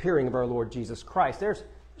the appearing of our Lord Jesus Christ. There's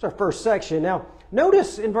our first section. Now,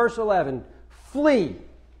 notice in verse 11, flee.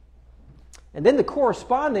 And then the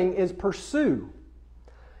corresponding is pursue.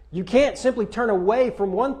 You can't simply turn away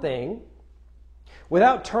from one thing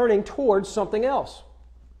without turning towards something else.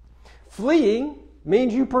 Fleeing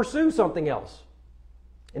means you pursue something else.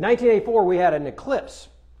 In 1984, we had an eclipse.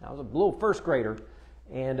 I was a little first grader,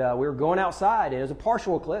 and we were going outside. It was a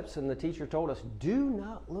partial eclipse, and the teacher told us, do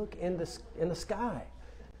not look in the sky.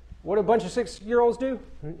 What do a bunch of 6-year-olds do?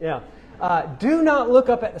 Yeah. Do not look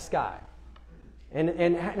up at the sky.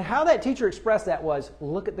 And how that teacher expressed that was,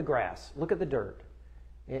 look at the grass, look at the dirt.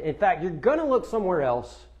 In fact, you're going to look somewhere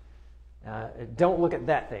else. Don't look at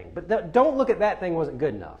that thing. But don't look at that thing wasn't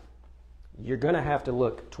good enough. You're going to have to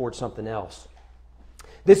look towards something else.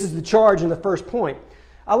 This is the charge in the first point.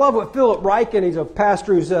 I love what Philip Ryken, he's a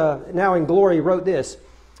pastor who's now in glory, wrote this.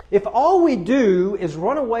 If all we do is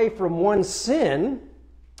run away from one sin,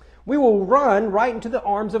 we will run right into the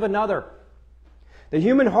arms of another. The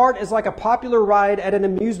human heart is like a popular ride at an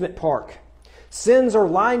amusement park. Sins are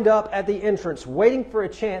lined up at the entrance, waiting for a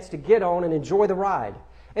chance to get on and enjoy the ride.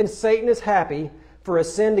 And Satan is happy for a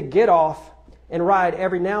sin to get off and ride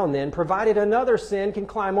every now and then, provided another sin can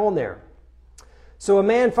climb on there. So a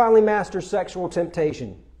man finally masters sexual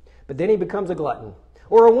temptation, but then he becomes a glutton.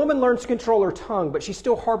 Or a woman learns to control her tongue, but she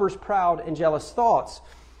still harbors proud and jealous thoughts.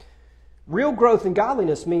 Real growth in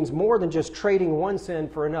godliness means more than just trading one sin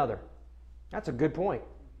for another. That's a good point.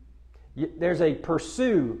 There's a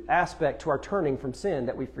pursue aspect to our turning from sin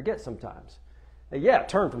that we forget sometimes. Yeah,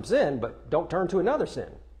 turn from sin, but don't turn to another sin.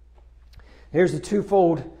 Here's the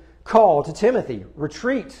twofold call to Timothy.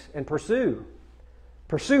 Retreat and pursue.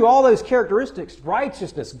 Pursue all those characteristics: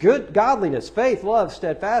 righteousness, good godliness, faith, love,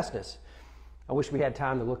 steadfastness. I wish we had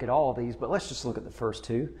time to look at all of these, but let's just look at the first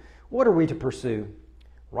two. What are we to pursue?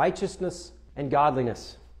 Righteousness and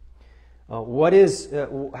godliness. How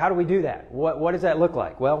do we do that? What does that look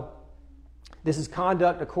like? Well, this is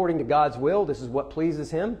conduct according to God's will. This is what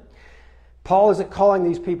pleases Him. Paul isn't calling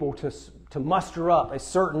these people to muster up a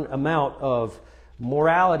certain amount of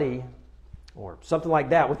morality or something like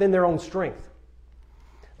that within their own strength.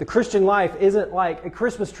 The Christian life isn't like a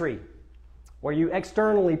Christmas tree where you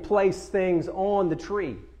externally place things on the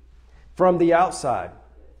tree from the outside.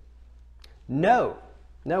 No,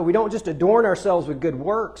 we don't just adorn ourselves with good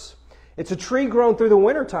works. It's a tree grown through the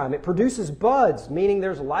wintertime. It produces buds, meaning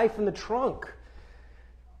there's life in the trunk.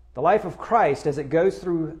 The life of Christ, as it goes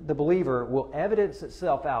through the believer, will evidence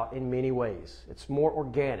itself out in many ways. It's more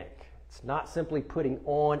organic. It's not simply putting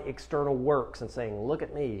on external works and saying, look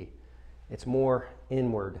at me. It's more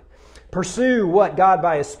inward. Pursue what God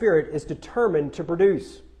by His Spirit is determined to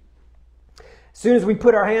produce. As soon as we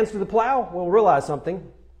put our hands to the plow, we'll realize something.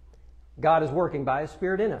 God is working by His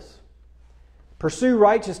Spirit in us. Pursue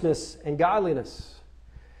righteousness and godliness.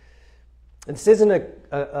 And this isn't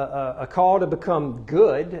a call to become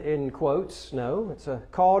good, in quotes. No, it's a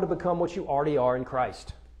call to become what you already are in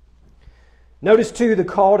Christ. Notice, too, the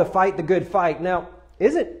call to fight the good fight. Now,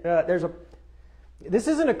 this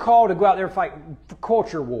isn't a call to go out there and fight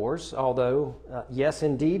culture wars, although, yes,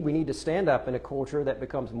 indeed, we need to stand up in a culture that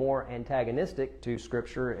becomes more antagonistic to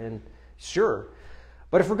Scripture, and sure.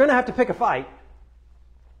 But if we're going to have to pick a fight,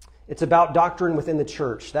 it's about doctrine within the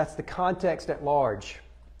church. That's the context at large.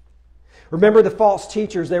 Remember the false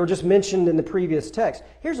teachers, they were just mentioned in the previous text.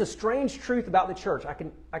 Here's a strange truth about the church.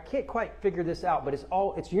 I can't quite figure this out, but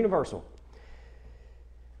it's universal.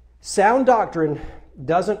 Sound doctrine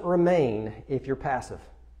doesn't remain if you're passive.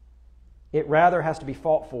 It rather has to be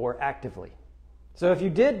fought for actively. So if you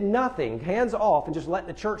did nothing, hands off, and just let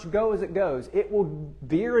the church go as it goes, it will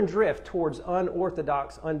veer and drift towards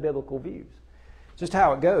unorthodox, unbiblical views. Just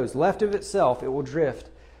how it goes. Left of itself, it will drift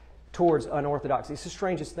towards unorthodoxy. It's the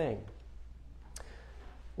strangest thing.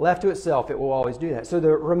 Left to itself, it will always do that. So the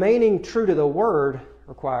remaining true to the Word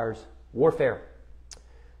requires warfare.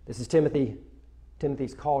 This is Timothy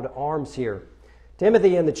Timothy's call to arms here.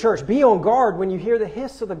 Timothy and the church, be on guard when you hear the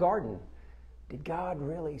hiss of the garden. Did God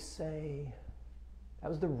really say? That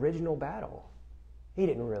was the original battle. He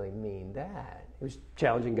didn't really mean that. He was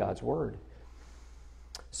challenging God's word.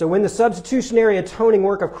 So when the substitutionary atoning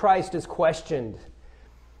work of Christ is questioned,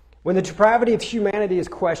 when the depravity of humanity is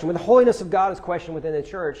questioned, when the holiness of God is questioned within the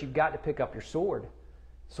church, you've got to pick up your sword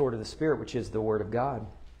of the Spirit, which is the Word of God.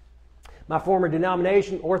 My former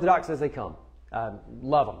denomination, Orthodox as they come.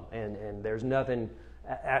 Love them, and there's nothing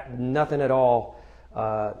at all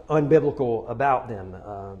unbiblical about them.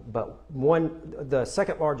 But the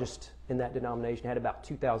second largest in that denomination had about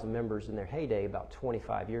 2,000 members in their heyday about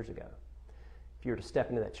 25 years ago. If you were to step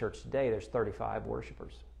into that church today, there's 35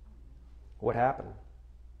 worshipers. What happened?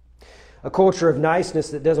 A culture of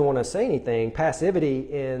niceness that doesn't want to say anything, passivity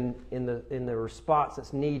in the response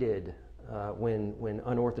that's needed when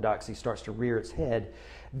unorthodoxy starts to rear its head.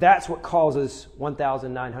 That's what causes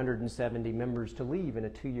 1,970 members to leave in a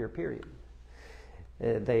 2-year period.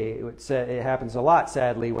 It happens a lot,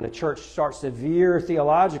 sadly, when a church starts to veer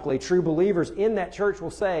theologically. True believers in that church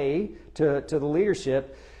will say to the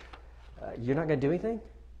leadership, you're not going to do anything?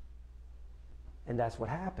 And that's what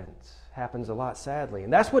happens. Happens a lot, sadly.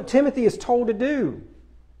 And that's what Timothy is told to do.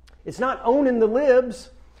 It's not owning the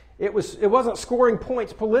libs. It wasn't scoring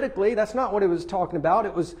points politically. That's not what it was talking about.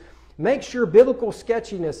 It was make sure biblical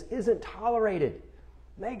sketchiness isn't tolerated.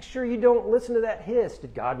 Make sure you don't listen to that hiss.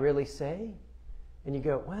 Did God really say? And you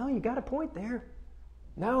go, well, you got a point there.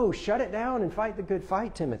 No, shut it down and fight the good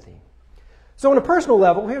fight, Timothy. So on a personal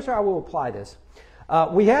level, here's how I will apply this.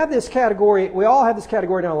 We have this category, we all have this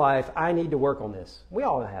category in our life, I need to work on this. We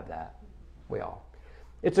all have that. We all.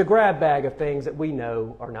 It's a grab bag of things that we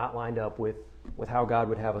know are not lined up with how God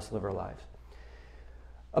would have us live our lives.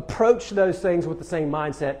 Approach those things with the same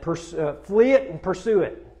mindset. Flee it and pursue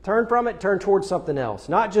it. Turn from it, turn towards something else.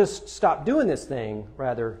 Not just stop doing this thing,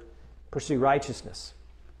 rather pursue righteousness.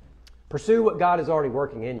 Pursue what God is already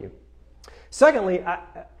working in you. Secondly,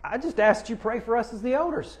 I just ask you pray for us as the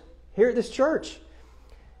elders here at this church.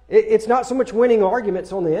 It's not so much winning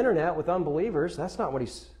arguments on the internet with unbelievers. That's not what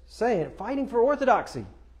he's saying. Fighting for orthodoxy.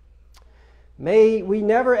 May we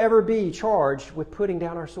never ever be charged with putting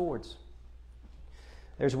down our swords.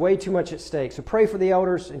 There's way too much at stake. So pray for the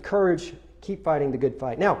elders, encourage, keep fighting the good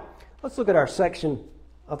fight. Now, let's look at our section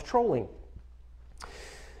of trolling.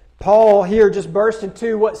 Paul here just burst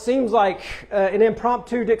into what seems like an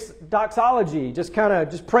impromptu doxology. Just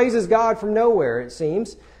praises God from nowhere, it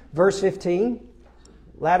seems. Verse 15.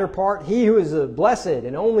 Latter part, he who is a blessed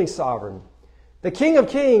and only sovereign, the King of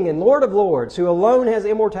kings and Lord of lords, who alone has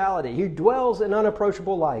immortality, who dwells in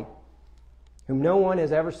unapproachable light, whom no one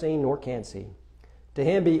has ever seen nor can see. To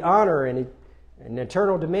him be honor and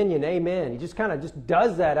eternal dominion. Amen. He just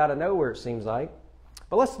does that out of nowhere, it seems like.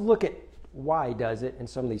 But let's look at why he does it in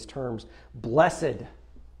some of these terms. Blessed.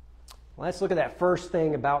 Let's look at that first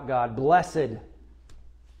thing about God. Blessed,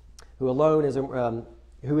 who alone is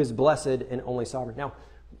who is blessed and only sovereign. Now,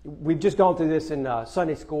 we've just gone through this in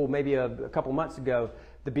Sunday school maybe a couple months ago.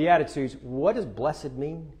 The Beatitudes. What does blessed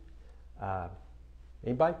mean?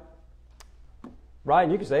 Anybody? Ryan,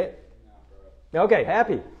 you can say it. Okay,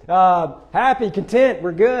 happy. Happy, content,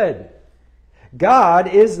 we're good. God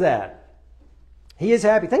is that. He is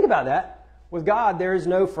happy. Think about that. With God, there is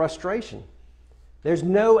no frustration. There's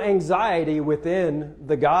no anxiety within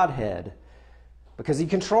the Godhead because He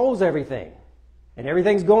controls everything. And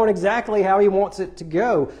everything's going exactly how He wants it to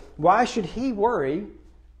go. Why should He worry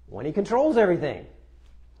when He controls everything?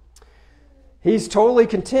 He's totally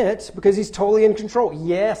content because He's totally in control.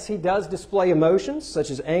 Yes, He does display emotions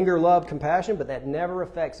such as anger, love, compassion, but that never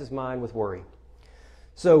affects His mind with worry.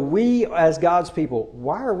 So we, as God's people,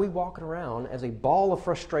 why are we walking around as a ball of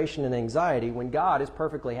frustration and anxiety when God is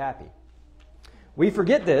perfectly happy? We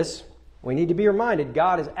forget this. We need to be reminded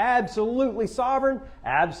God is absolutely sovereign,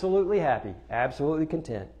 absolutely happy, absolutely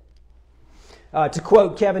content. To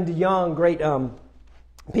quote Kevin DeYoung, great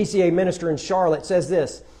PCA minister in Charlotte, says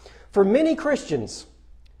this: for many Christians,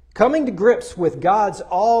 coming to grips with God's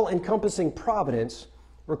all-encompassing providence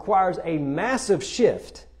requires a massive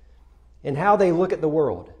shift in how they look at the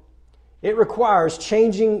world. It requires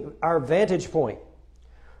changing our vantage point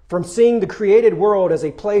from seeing the created world as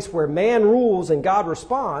a place where man rules and God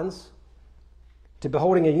responds to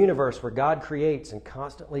beholding a universe where God creates and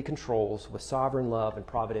constantly controls with sovereign love and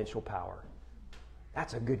providential power.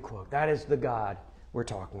 That's a good quote. That is the God we're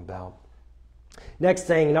talking about. Next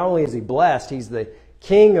thing, not only is He blessed, He's the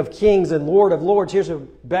King of kings and Lord of lords. Here's a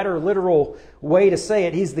better literal way to say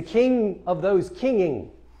it. He's the King of those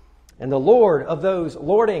kinging and the Lord of those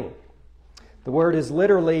lording. The word is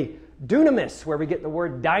literally dunamis, where we get the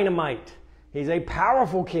word dynamite. He's a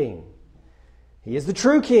powerful king. He is the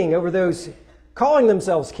true king over those calling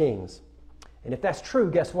themselves kings. And if that's true,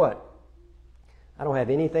 guess what? I don't have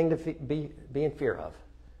anything to be in fear of,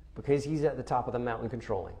 because he's at the top of the mountain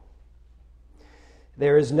controlling.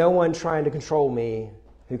 There is no one trying to control me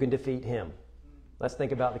who can defeat him. Let's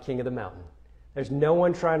think about the king of the mountain. There's no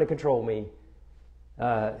one trying to control me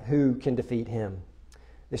who can defeat him.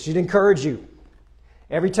 This should encourage you.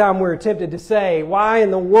 Every time we're tempted to say, why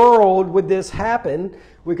in the world would this happen?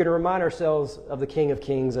 We can remind ourselves of the King of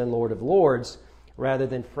Kings and Lord of Lords rather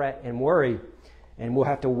than fret and worry. And we'll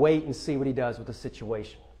have to wait and see what he does with the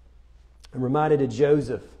situation. I'm reminded of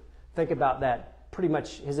Joseph. Think about that. Pretty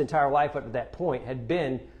much his entire life up to that point had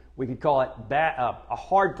been, we could call it a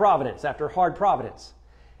hard providence after hard providence.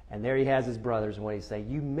 And there he has his brothers, and what he say?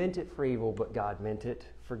 You meant it for evil, but God meant it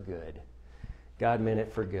for good. God meant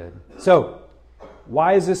it for good. So,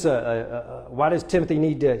 why is this why does Timothy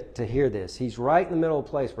need to hear this? He's right in the middle of a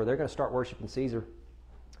place where they're going to start worshiping Caesar.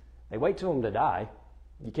 They wait till him to die.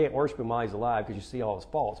 You can't worship him while he's alive because you see all his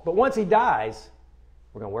faults. But once he dies,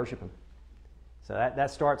 we're going to worship him. So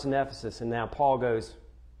that starts in Ephesus. And now Paul goes,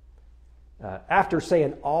 after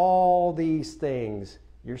saying all these things,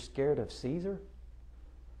 you're scared of Caesar?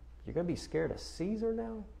 You're going to be scared of Caesar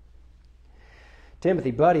now?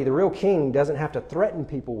 Timothy, buddy, the real king doesn't have to threaten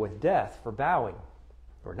people with death for bowing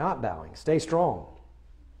or not bowing. Stay strong.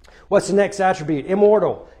 What's the next attribute?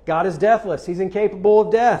 Immortal. God is deathless. He's incapable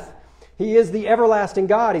of death. He is the everlasting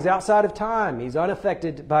God. He's outside of time. He's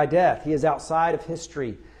unaffected by death. He is outside of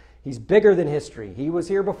history. He's bigger than history. He was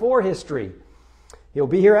here before history. He'll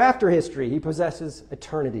be here after history. He possesses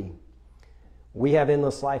eternity. We have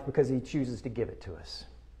endless life because he chooses to give it to us.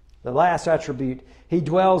 The last attribute, he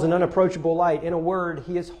dwells in unapproachable light. In a word,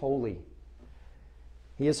 he is holy.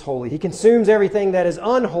 He is holy. He consumes everything that is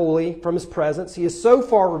unholy from his presence. He is so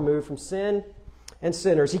far removed from sin and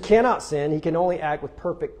sinners. He cannot sin. He can only act with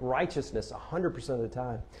perfect righteousness 100% of the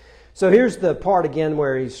time. So here's the part again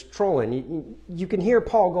where he's trolling. You can hear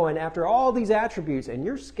Paul going, after all these attributes, and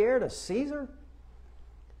you're scared of Caesar?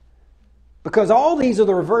 Because all these are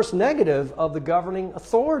the reverse negative of the governing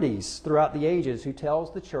authorities throughout the ages who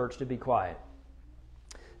tells the church to be quiet.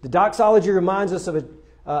 The doxology reminds us of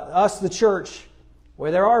us, the church,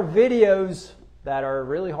 where there are videos that are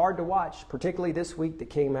really hard to watch, particularly this week that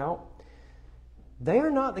came out. They are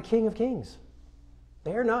not the King of Kings.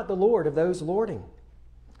 They are not the Lord of those lording.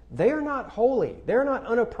 They are not holy. They're not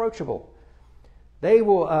unapproachable. They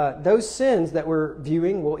will those sins that we're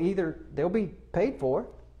viewing they'll be paid for.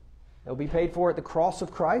 They'll be paid for at the cross of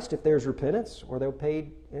Christ if there's repentance, or they'll be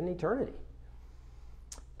paid in eternity.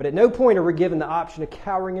 But at no point are we given the option of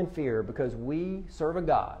cowering in fear, because we serve a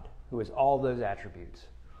God who has all those attributes.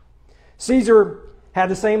 Caesar had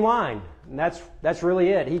the same line, and that's really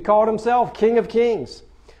it. He called himself King of Kings.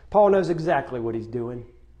 Paul knows exactly what he's doing.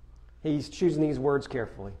 He's choosing these words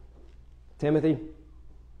carefully. Timothy,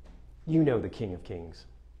 you know the King of Kings.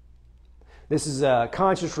 This is a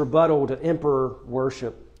conscious rebuttal to emperor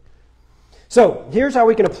worship. So, here's how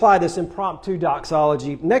we can apply this impromptu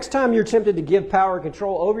doxology. Next time you're tempted to give power and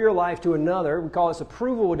control over your life to another, we call this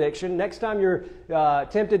approval addiction. Next time you're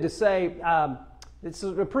tempted to say,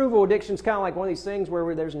 approval addiction is kind of like one of these things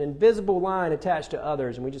where there's an invisible line attached to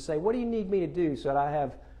others, and we just say, what do you need me to do so that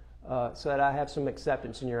I have some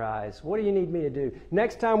acceptance in your eyes? What do you need me to do?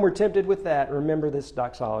 Next time we're tempted with that, remember this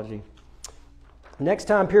doxology. Next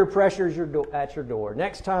time peer pressure is at your door.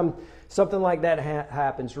 Next time something like that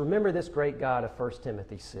happens, remember this great God of 1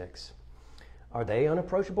 Timothy 6. Are they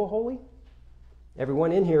unapproachable holy?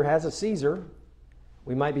 Everyone in here has a Caesar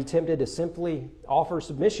we might be tempted to simply offer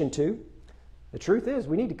submission to. The truth is,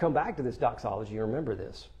 we need to come back to this doxology and remember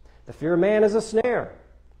this. The fear of man is a snare.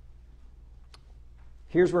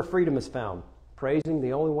 Here's where freedom is found, praising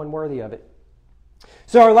the only one worthy of it.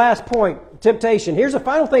 So our last point, temptation. Here's a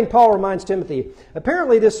final thing Paul reminds Timothy.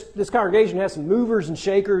 Apparently this congregation has some movers and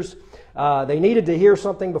shakers. They needed to hear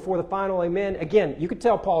something before the final amen. Again, you could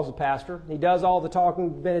tell Paul's a pastor. He does all the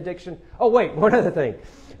talking, benediction. Oh, wait, one other thing.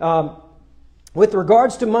 With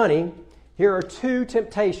regards to money, here are two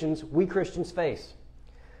temptations we Christians face.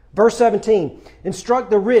 Verse 17,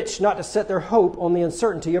 instruct the rich not to set their hope on the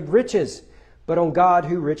uncertainty of riches, but on God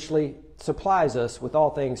who richly supplies us with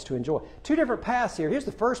all things to enjoy. Two different paths here. Here's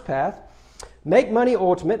the first path. Make money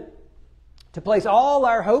ultimate, to place all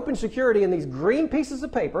our hope and security in these green pieces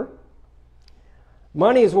of paper.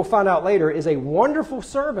 Money, as we'll find out later, is a wonderful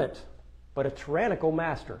servant, but a tyrannical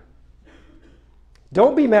master.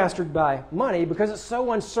 Don't be mastered by money because it's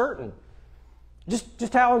so uncertain.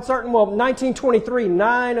 Just how uncertain? Well, 1923,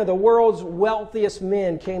 9 of the world's wealthiest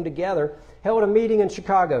men came together, held a meeting in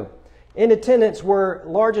Chicago. In attendance were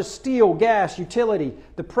largest steel, gas, utility,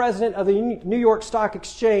 the president of the New York Stock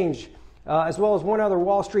Exchange, as well as one other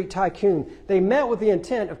Wall Street tycoon. They met with the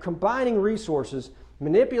intent of combining resources,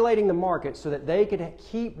 manipulating the market so that they could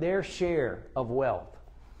keep their share of wealth.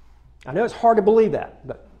 I know it's hard to believe that,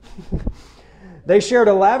 but they shared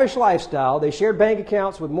a lavish lifestyle. They shared bank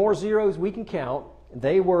accounts with more zeros we can count.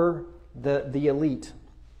 They were the elite.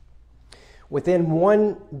 Within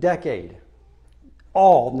 1 decade,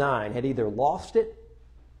 all 9 had either lost it,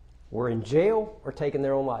 were in jail, or taken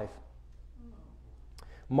their own life.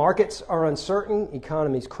 Markets are uncertain,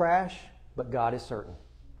 economies crash, but God is certain.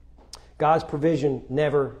 God's provision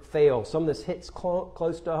never fails. Some of this hits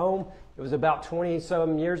close to home. It was about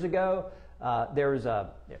 20-some years ago.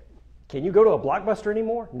 Can you go to a Blockbuster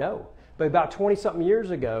anymore? No. But about 20-something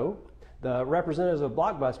years ago, the representatives of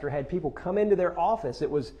Blockbuster had people come into their office. It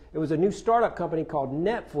was a new startup company called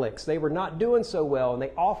Netflix. They were not doing so well, and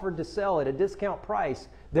they offered to sell at a discount price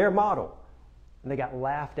their model. And they got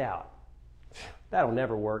laughed out. That'll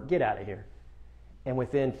never work. Get out of here. And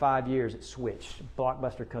within 5 years, it switched.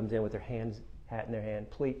 Blockbuster comes in with their hat in their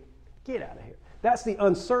hand. Please, get out of here. That's the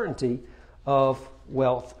uncertainty of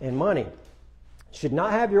wealth and money. Should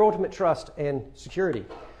not have your ultimate trust and security.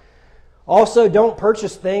 Also, don't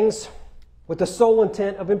purchase things with the sole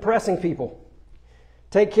intent of impressing people.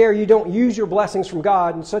 Take care you don't use your blessings from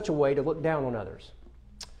God in such a way to look down on others.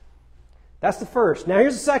 That's the first. Now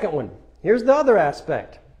here's the second one. Here's the other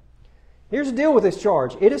aspect. Here's the deal with this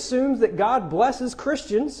charge. It assumes that God blesses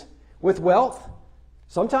Christians with wealth,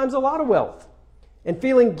 sometimes a lot of wealth. And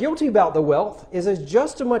feeling guilty about the wealth is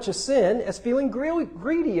just as much a sin as feeling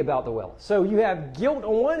greedy about the wealth. So you have guilt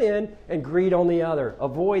on one end and greed on the other.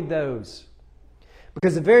 Avoid those.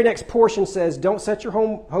 Because the very next portion says, don't set your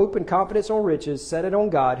hope and confidence on riches, set it on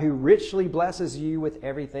God, who richly blesses you with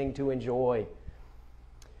everything to enjoy.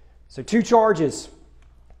 So 2 charges.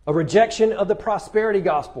 A rejection of the prosperity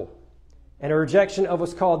gospel and a rejection of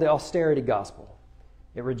what's called the austerity gospel.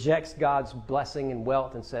 It rejects God's blessing and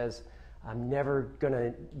wealth and says, I'm never going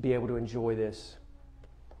to be able to enjoy this.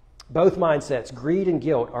 Both mindsets, greed and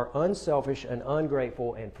guilt, are unselfish and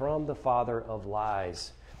ungrateful and from the father of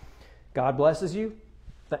lies. God blesses you?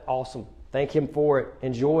 Awesome. Thank Him for it.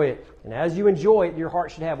 Enjoy it. And as you enjoy it, your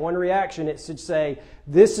heart should have one reaction. It should say,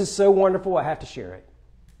 this is so wonderful, I have to share it.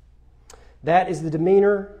 That is the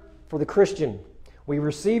demeanor for the Christian. We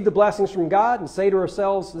receive the blessings from God and say to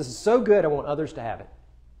ourselves, this is so good, I want others to have it.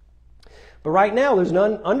 But right now, there's an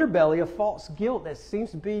underbelly of false guilt that seems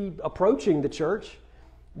to be approaching the church.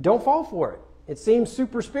 Don't fall for it. It seems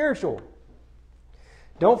super spiritual.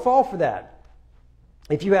 Don't fall for that.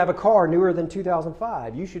 If you have a car newer than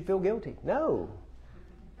 2005, you should feel guilty. No.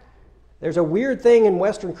 There's a weird thing in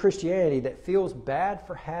Western Christianity that feels bad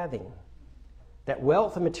for having. That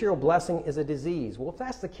wealth and material blessing is a disease. Well, if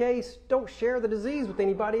that's the case, don't share the disease with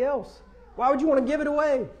anybody else. Why would you want to give it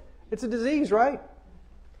away? It's a disease, right?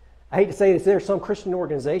 I hate to say this, there are some Christian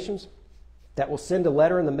organizations that will send a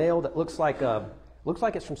letter in the mail that looks like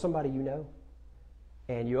it's from somebody you know.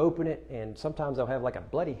 And you open it, and sometimes they'll have like a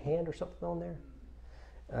bloody hand or something on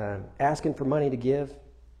there, asking for money to give.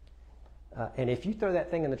 And if you throw that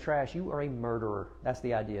thing in the trash, you are a murderer. That's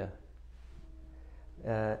the idea.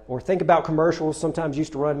 Or think about commercials sometimes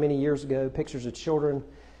used to run many years ago, pictures of children,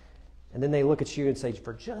 and then they look at you and say,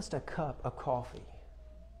 for just a cup of coffee,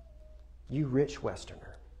 you rich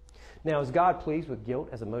Westerner. Now, is God pleased with guilt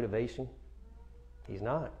as a motivation? He's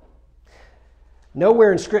not.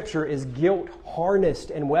 Nowhere in Scripture is guilt harnessed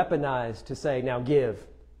and weaponized to say, now give.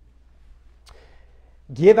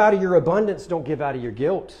 Give out of your abundance, don't give out of your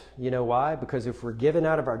guilt. You know why? Because if we're giving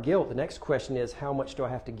out of our guilt, the next question is, how much do I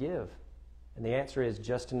have to give? And the answer is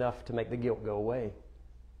just enough to make the guilt go away.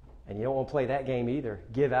 And you don't want to play that game either.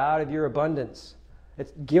 Give out of your abundance.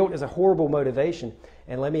 Guilt is a horrible motivation.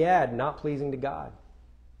 And let me add, not pleasing to God.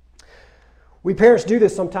 We parents do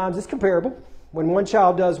this sometimes. It's comparable. When one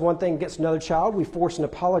child does one thing against another child, we force an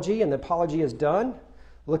apology, and the apology is done.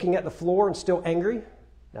 Looking at the floor and still angry.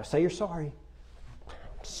 Now say you're sorry.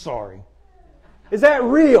 Sorry. Is that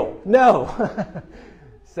real? No.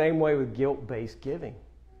 Same way with guilt-based giving.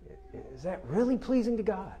 Is that really pleasing to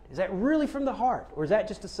God? Is that really from the heart? Or is that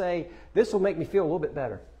just to say, this will make me feel a little bit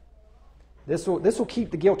better? This will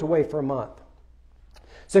keep the guilt away for a month.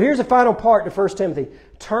 So here's the final part to 1 Timothy.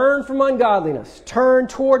 Turn from ungodliness. Turn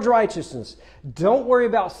towards righteousness. Don't worry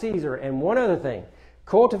about Caesar. And one other thing.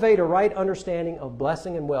 Cultivate a right understanding of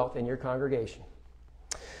blessing and wealth in your congregation.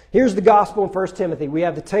 Here's the gospel in 1 Timothy. We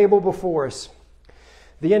have the table before us.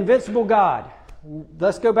 The invincible God,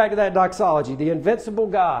 let's go back to that doxology. The invincible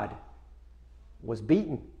God was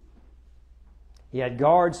beaten. He had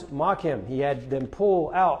guards mock him. He had them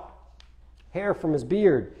pull out hair from his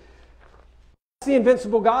beard. That's the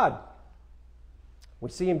invincible God. We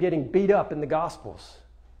see him getting beat up in the Gospels.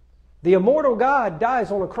 The immortal God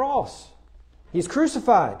dies on a cross. He's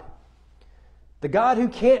crucified. The God who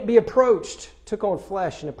can't be approached took on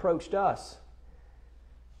flesh and approached us.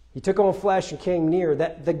 He took on flesh and came near.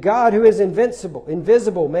 That the God who is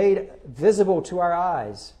invisible, made visible to our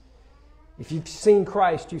eyes. If you've seen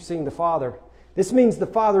Christ, you've seen the Father. This means the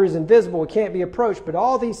Father is invisible, he can't be approached, but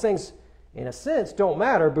all these things, in a sense, don't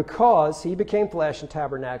matter because he became flesh and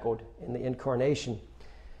tabernacled in the incarnation.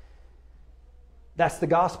 That's the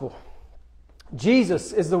gospel.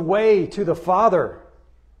 Jesus is the way to the Father.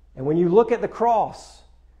 And when you look at the cross,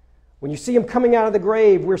 when you see him coming out of the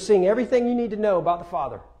grave, we're seeing everything you need to know about the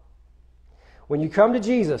Father. When you come to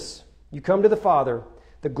Jesus, you come to the Father.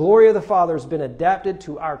 The glory of the Father has been adapted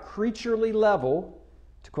to our creaturely level,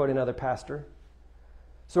 to quote another pastor.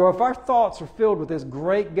 So if our thoughts are filled with this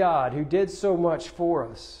great God who did so much for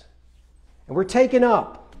us, and we're taken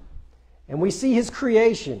up, and we see his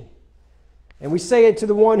creation, and we say it to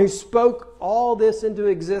the one who spoke all this into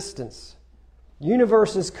existence,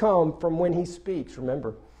 universes come from when he speaks,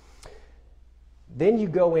 remember. Then you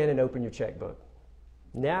go in and open your checkbook.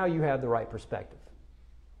 Now you have the right perspective.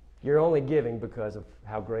 You're only giving because of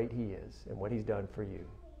how great he is and what he's done for you.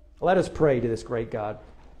 Let us pray to this great God.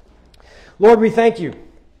 Lord, we thank you.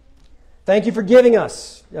 Thank you for giving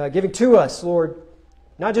to us, Lord,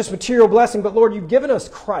 not just material blessing, but Lord, you've given us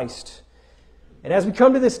Christ. And as we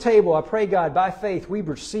come to this table, I pray, God, by faith, we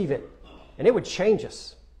receive it. And it would change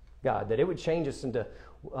us, God, that it would change us into,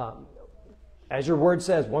 as your word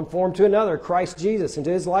says, one form to another, Christ Jesus,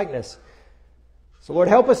 into his likeness. So, Lord,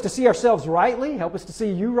 help us to see ourselves rightly. Help us to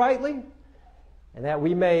see you rightly. And that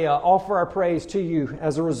we may offer our praise to you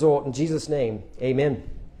as a result. In Jesus' name, amen.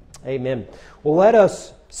 Amen. Well, let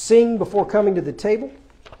us sing before coming to the table.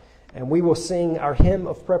 And we will sing our hymn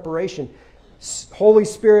of preparation. Holy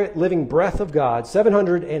Spirit, living breath of God,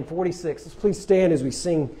 746. Let's please stand as we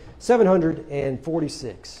sing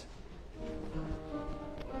 746.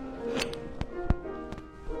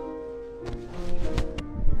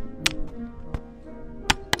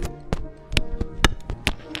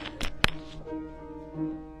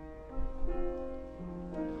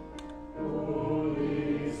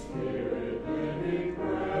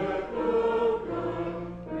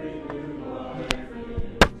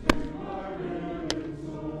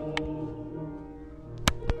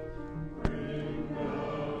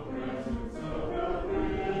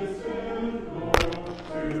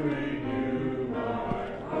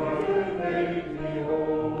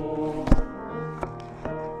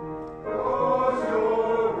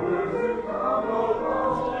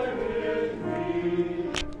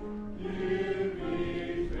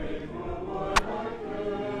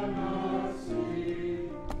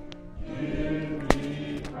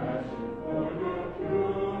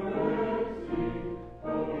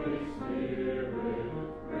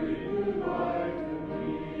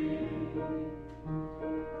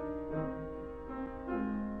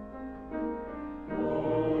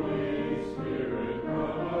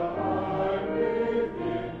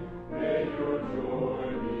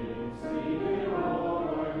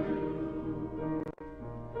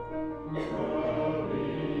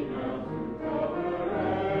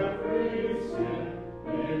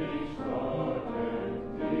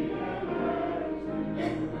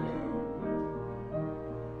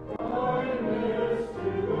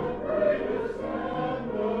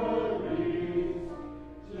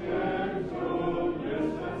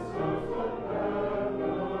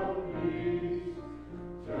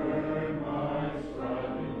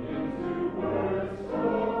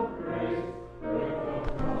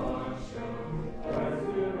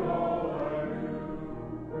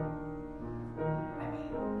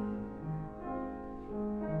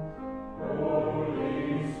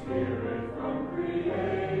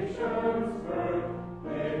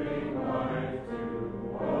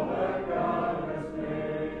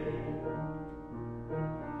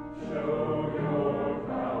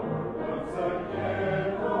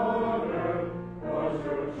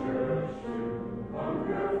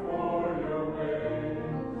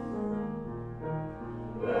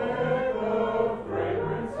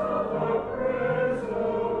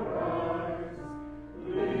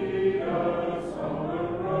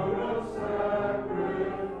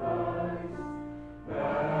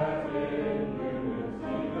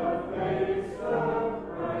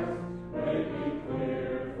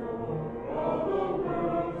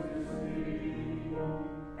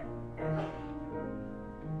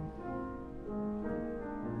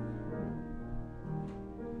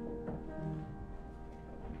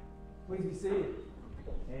 Please be seated.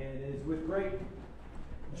 And it is with great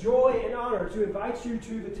joy and honor to invite you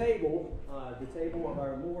to the table of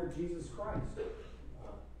our Lord Jesus Christ.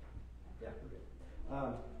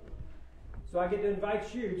 So I get to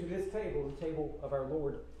invite you to this table, the table of our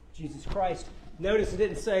Lord Jesus Christ. Notice it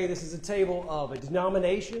didn't say this is a table of a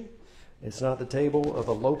denomination. It's not the table of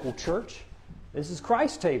a local church. This is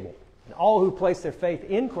Christ's table. And all who place their faith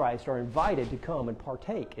in Christ are invited to come and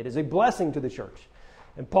partake. It is a blessing to the church.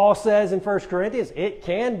 And Paul says in 1 Corinthians, it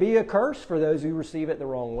can be a curse for those who receive it the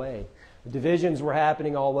wrong way. The divisions were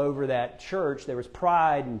happening all over that church. There was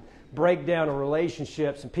pride and breakdown of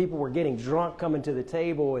relationships, and people were getting drunk coming to the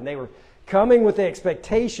table, and they were coming with the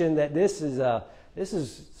expectation that this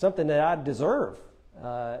is something that I deserve.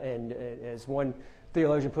 And as one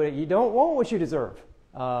theologian put it, you don't want what you deserve.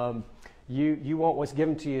 You want what's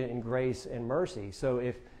given to you in grace and mercy. So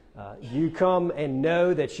if you come and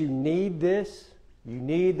know that you need this, you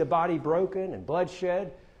need the body broken and blood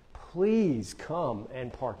shed, please come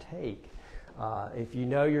and partake. If you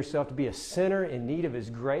know yourself to be a sinner in need of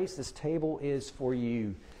His grace, this table is for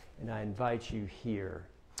you, and I invite you here.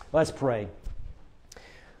 Let's pray.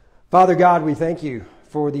 Father God, we thank you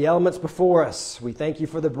for the elements before us. We thank you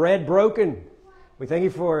for the bread broken. We thank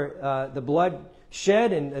you for the blood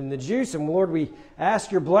shed and the juice. And Lord, we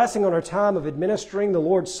ask your blessing on our time of administering the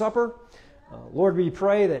Lord's Supper. Lord, we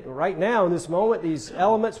pray that right now in this moment, these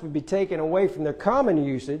elements would be taken away from their common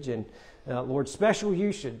usage and, Lord, special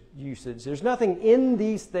usage. There's nothing in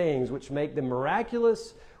these things which make them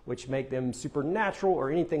miraculous, which make them supernatural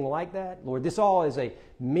or anything like that. Lord, this all is a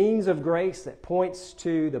means of grace that points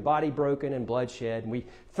to the body broken and blood shed. And we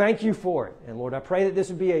thank you for it. And Lord, I pray that this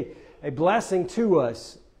would be a blessing to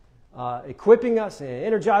us, equipping us and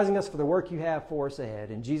energizing us for the work you have for us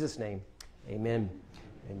ahead. In Jesus' name, amen.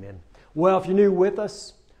 Amen. Well, if you're new with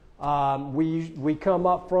us, we come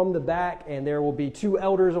up from the back, and there will be 2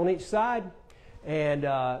 elders on each side. And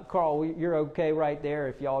Carl, you're okay right there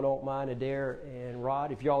if y'all don't mind. Adair and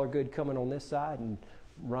Rod, if y'all are good coming on this side, and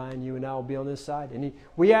Ryan, you and I will be on this side. And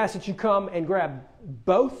we ask that you come and grab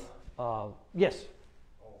both. Yes?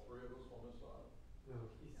 All 3 of us on this side? No,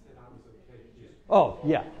 he said I was okay. Oh,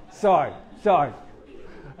 yeah. Sorry.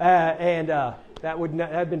 That would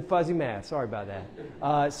not have been fuzzy math. Sorry about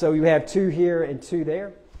that. So you have 2 here and 2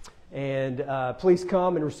 there. And please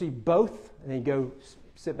come and receive both. And then go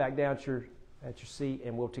sit back down at your seat,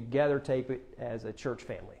 and we'll together take it as a church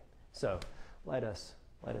family. So let us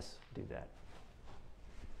do that.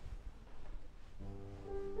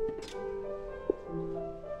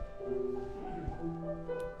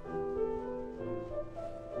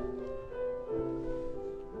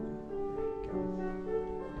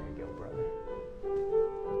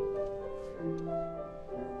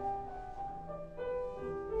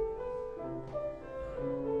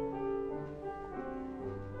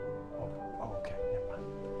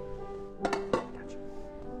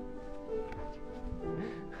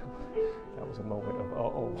 A moment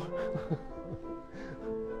of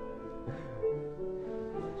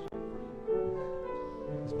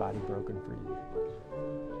His body broken for you.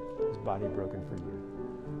 His body broken for you.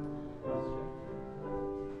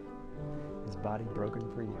 His body broken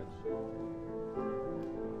for you.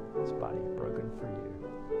 His body broken for you.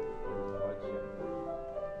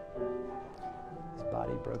 His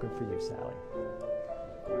body broken for you, Sally.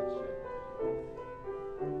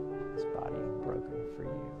 His body broken for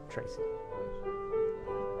you, Tracy.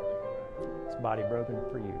 His body broken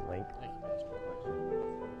for you, Link.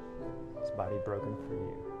 His body broken for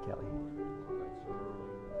you, Kelly.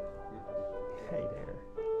 Hey there.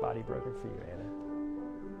 Body broken for you, Anna.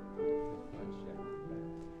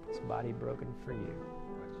 His body broken for you.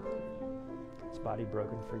 His body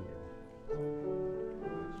broken for you.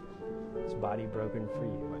 His body broken for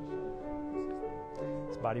you.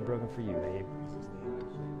 His body broken for you, babe.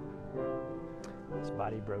 His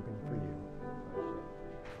body broken for you.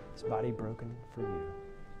 His body broken for you.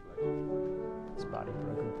 His body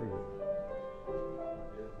broken for you.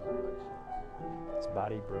 His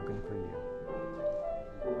body broken for you.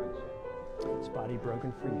 His body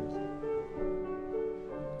broken for you.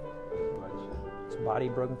 His body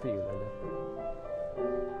broken for you, Linda.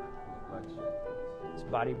 His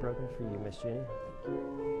body broken for you, Miss Jenny.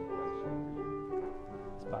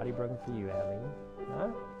 His body broken for you, Eileen.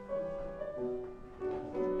 Huh?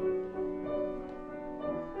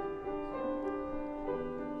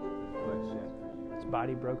 His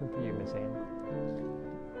body broken for you, Miss Ann.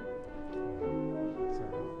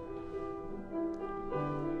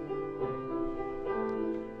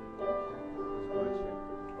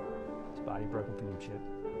 His body broken for you, Chip.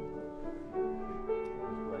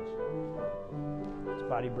 His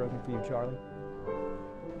body broken for you, Charlie.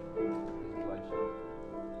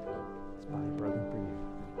 His body broken for you.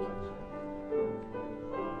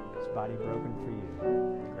 His body broken for you.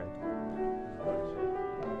 Great.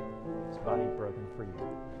 His body broken for you.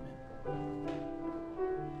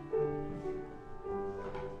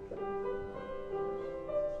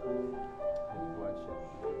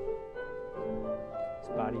 His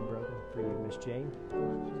body broken for you, Miss Jane.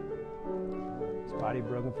 His body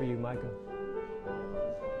broken for you, Micah.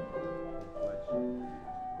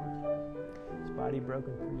 His body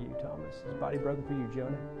broken for you, Thomas. His body broken for you,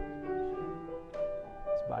 Jonah.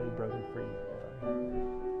 His body broken for you,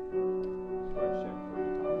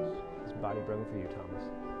 His body broken for you, Thomas.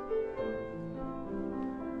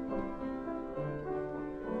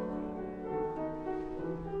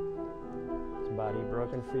 His body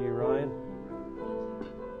broken for you, Ryan.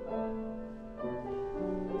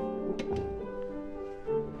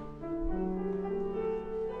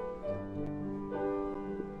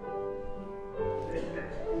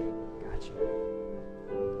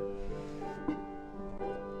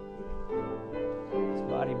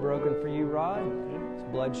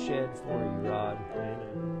 Shed for you, Rod.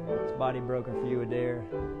 His body broken for you, Adair.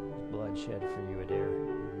 His blood shed for you, Adair.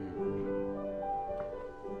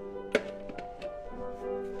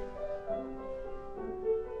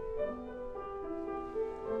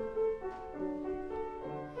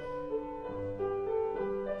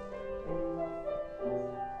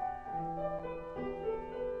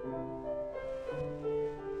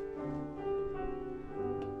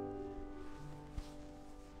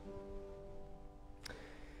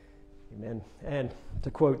 And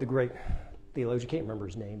to quote the great theologian, can't remember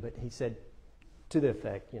his name, but he said to the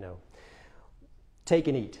effect, take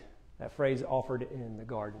and eat. That phrase offered in the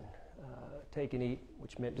garden. Take and eat,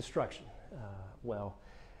 which meant destruction. Well,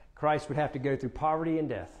 Christ would have to go through poverty and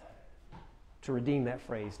death to redeem that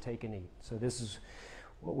phrase, take and eat. So this is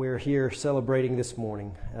what we're here celebrating this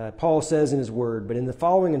morning. Paul says in his word, but in the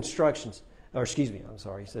following instructions, he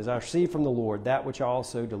says, I received from the Lord that which I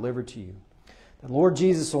also delivered to you. The Lord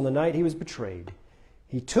Jesus, on the night he was betrayed,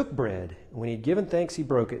 he took bread, and when he had given thanks, he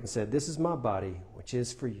broke it and said, this is my body, which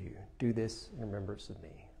is for you. Do this in remembrance of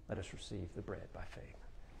me. Let us receive the bread by faith.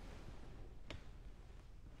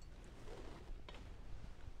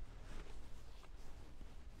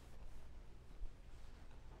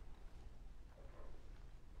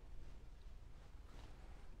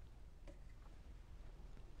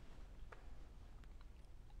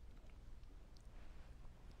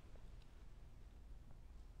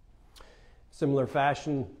 Similar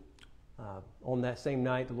fashion, on that same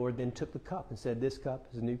night, the Lord then took the cup and said, this cup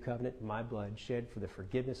is a new covenant in my blood, shed for the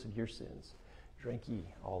forgiveness of your sins. Drink ye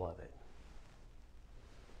all of it.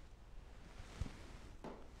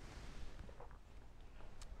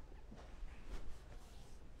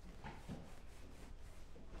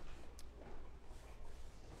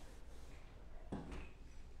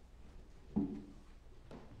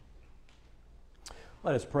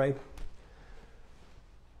 Let us pray.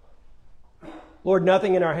 Lord,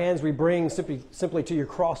 nothing in our hands we bring, simply to your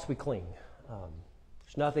cross we cling.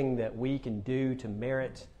 There's nothing that we can do to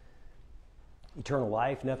merit eternal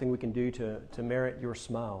life, nothing we can do to merit your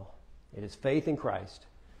smile. It is faith in Christ.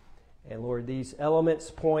 And Lord, these elements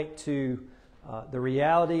point to the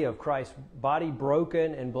reality of Christ's body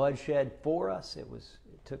broken and blood shed for us. It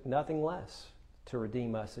took nothing less to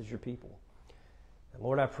redeem us as your people. And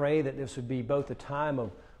Lord, I pray that this would be both a time of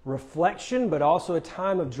reflection, but also a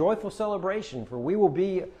time of joyful celebration, for we will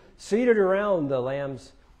be seated around the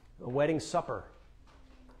Lamb's wedding supper,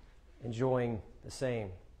 enjoying the same.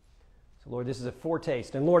 So Lord, this is a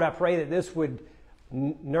foretaste. And Lord, I pray that this would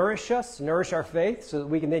nourish us, nourish our faith, so that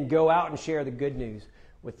we can then go out and share the good news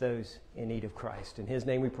with those in need of Christ. In his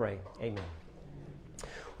name we pray. Amen.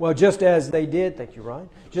 Well, just as they did, thank you, Ryan,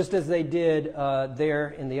 just as they did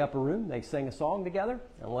there in the upper room, they sang a song together,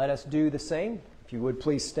 and let us do the same. If you would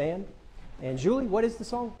please stand. And Julie, what is the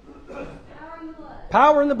song? Power in the Blood.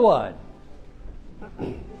 Power in the Blood.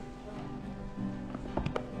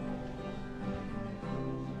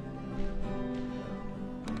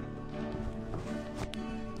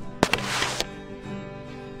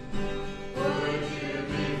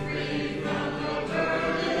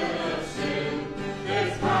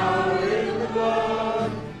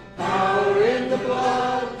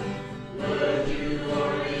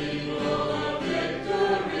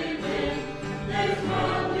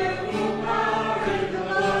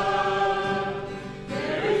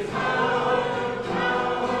 There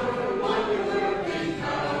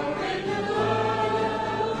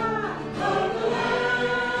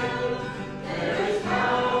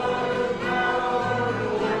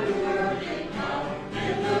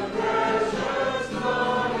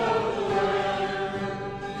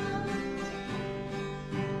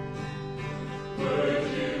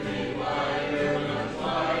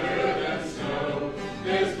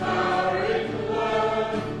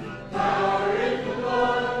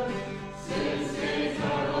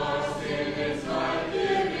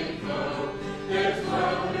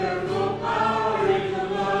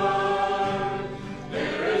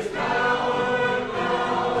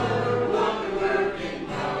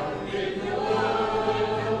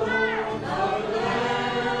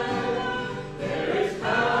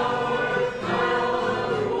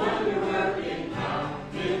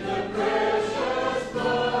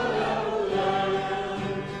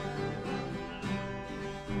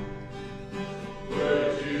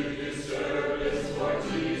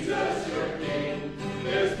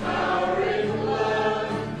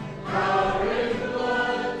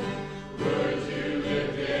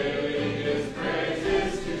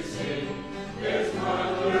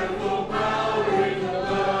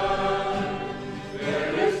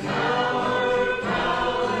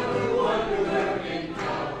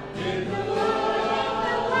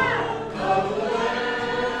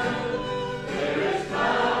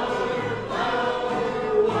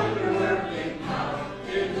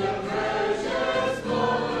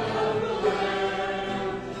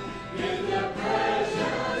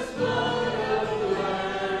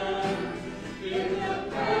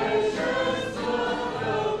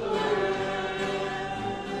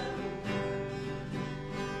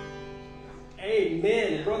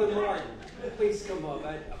come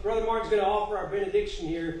up. Brother Mark's going to offer our benediction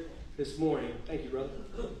here this morning. Thank you, brother.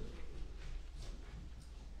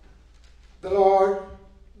 The Lord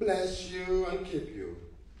bless you and keep you.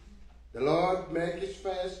 The Lord make his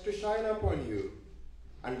face to shine upon you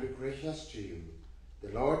and be gracious to you. The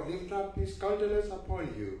Lord lift up his countenance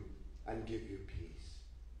upon you and give you peace.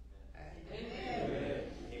 Amen. Amen.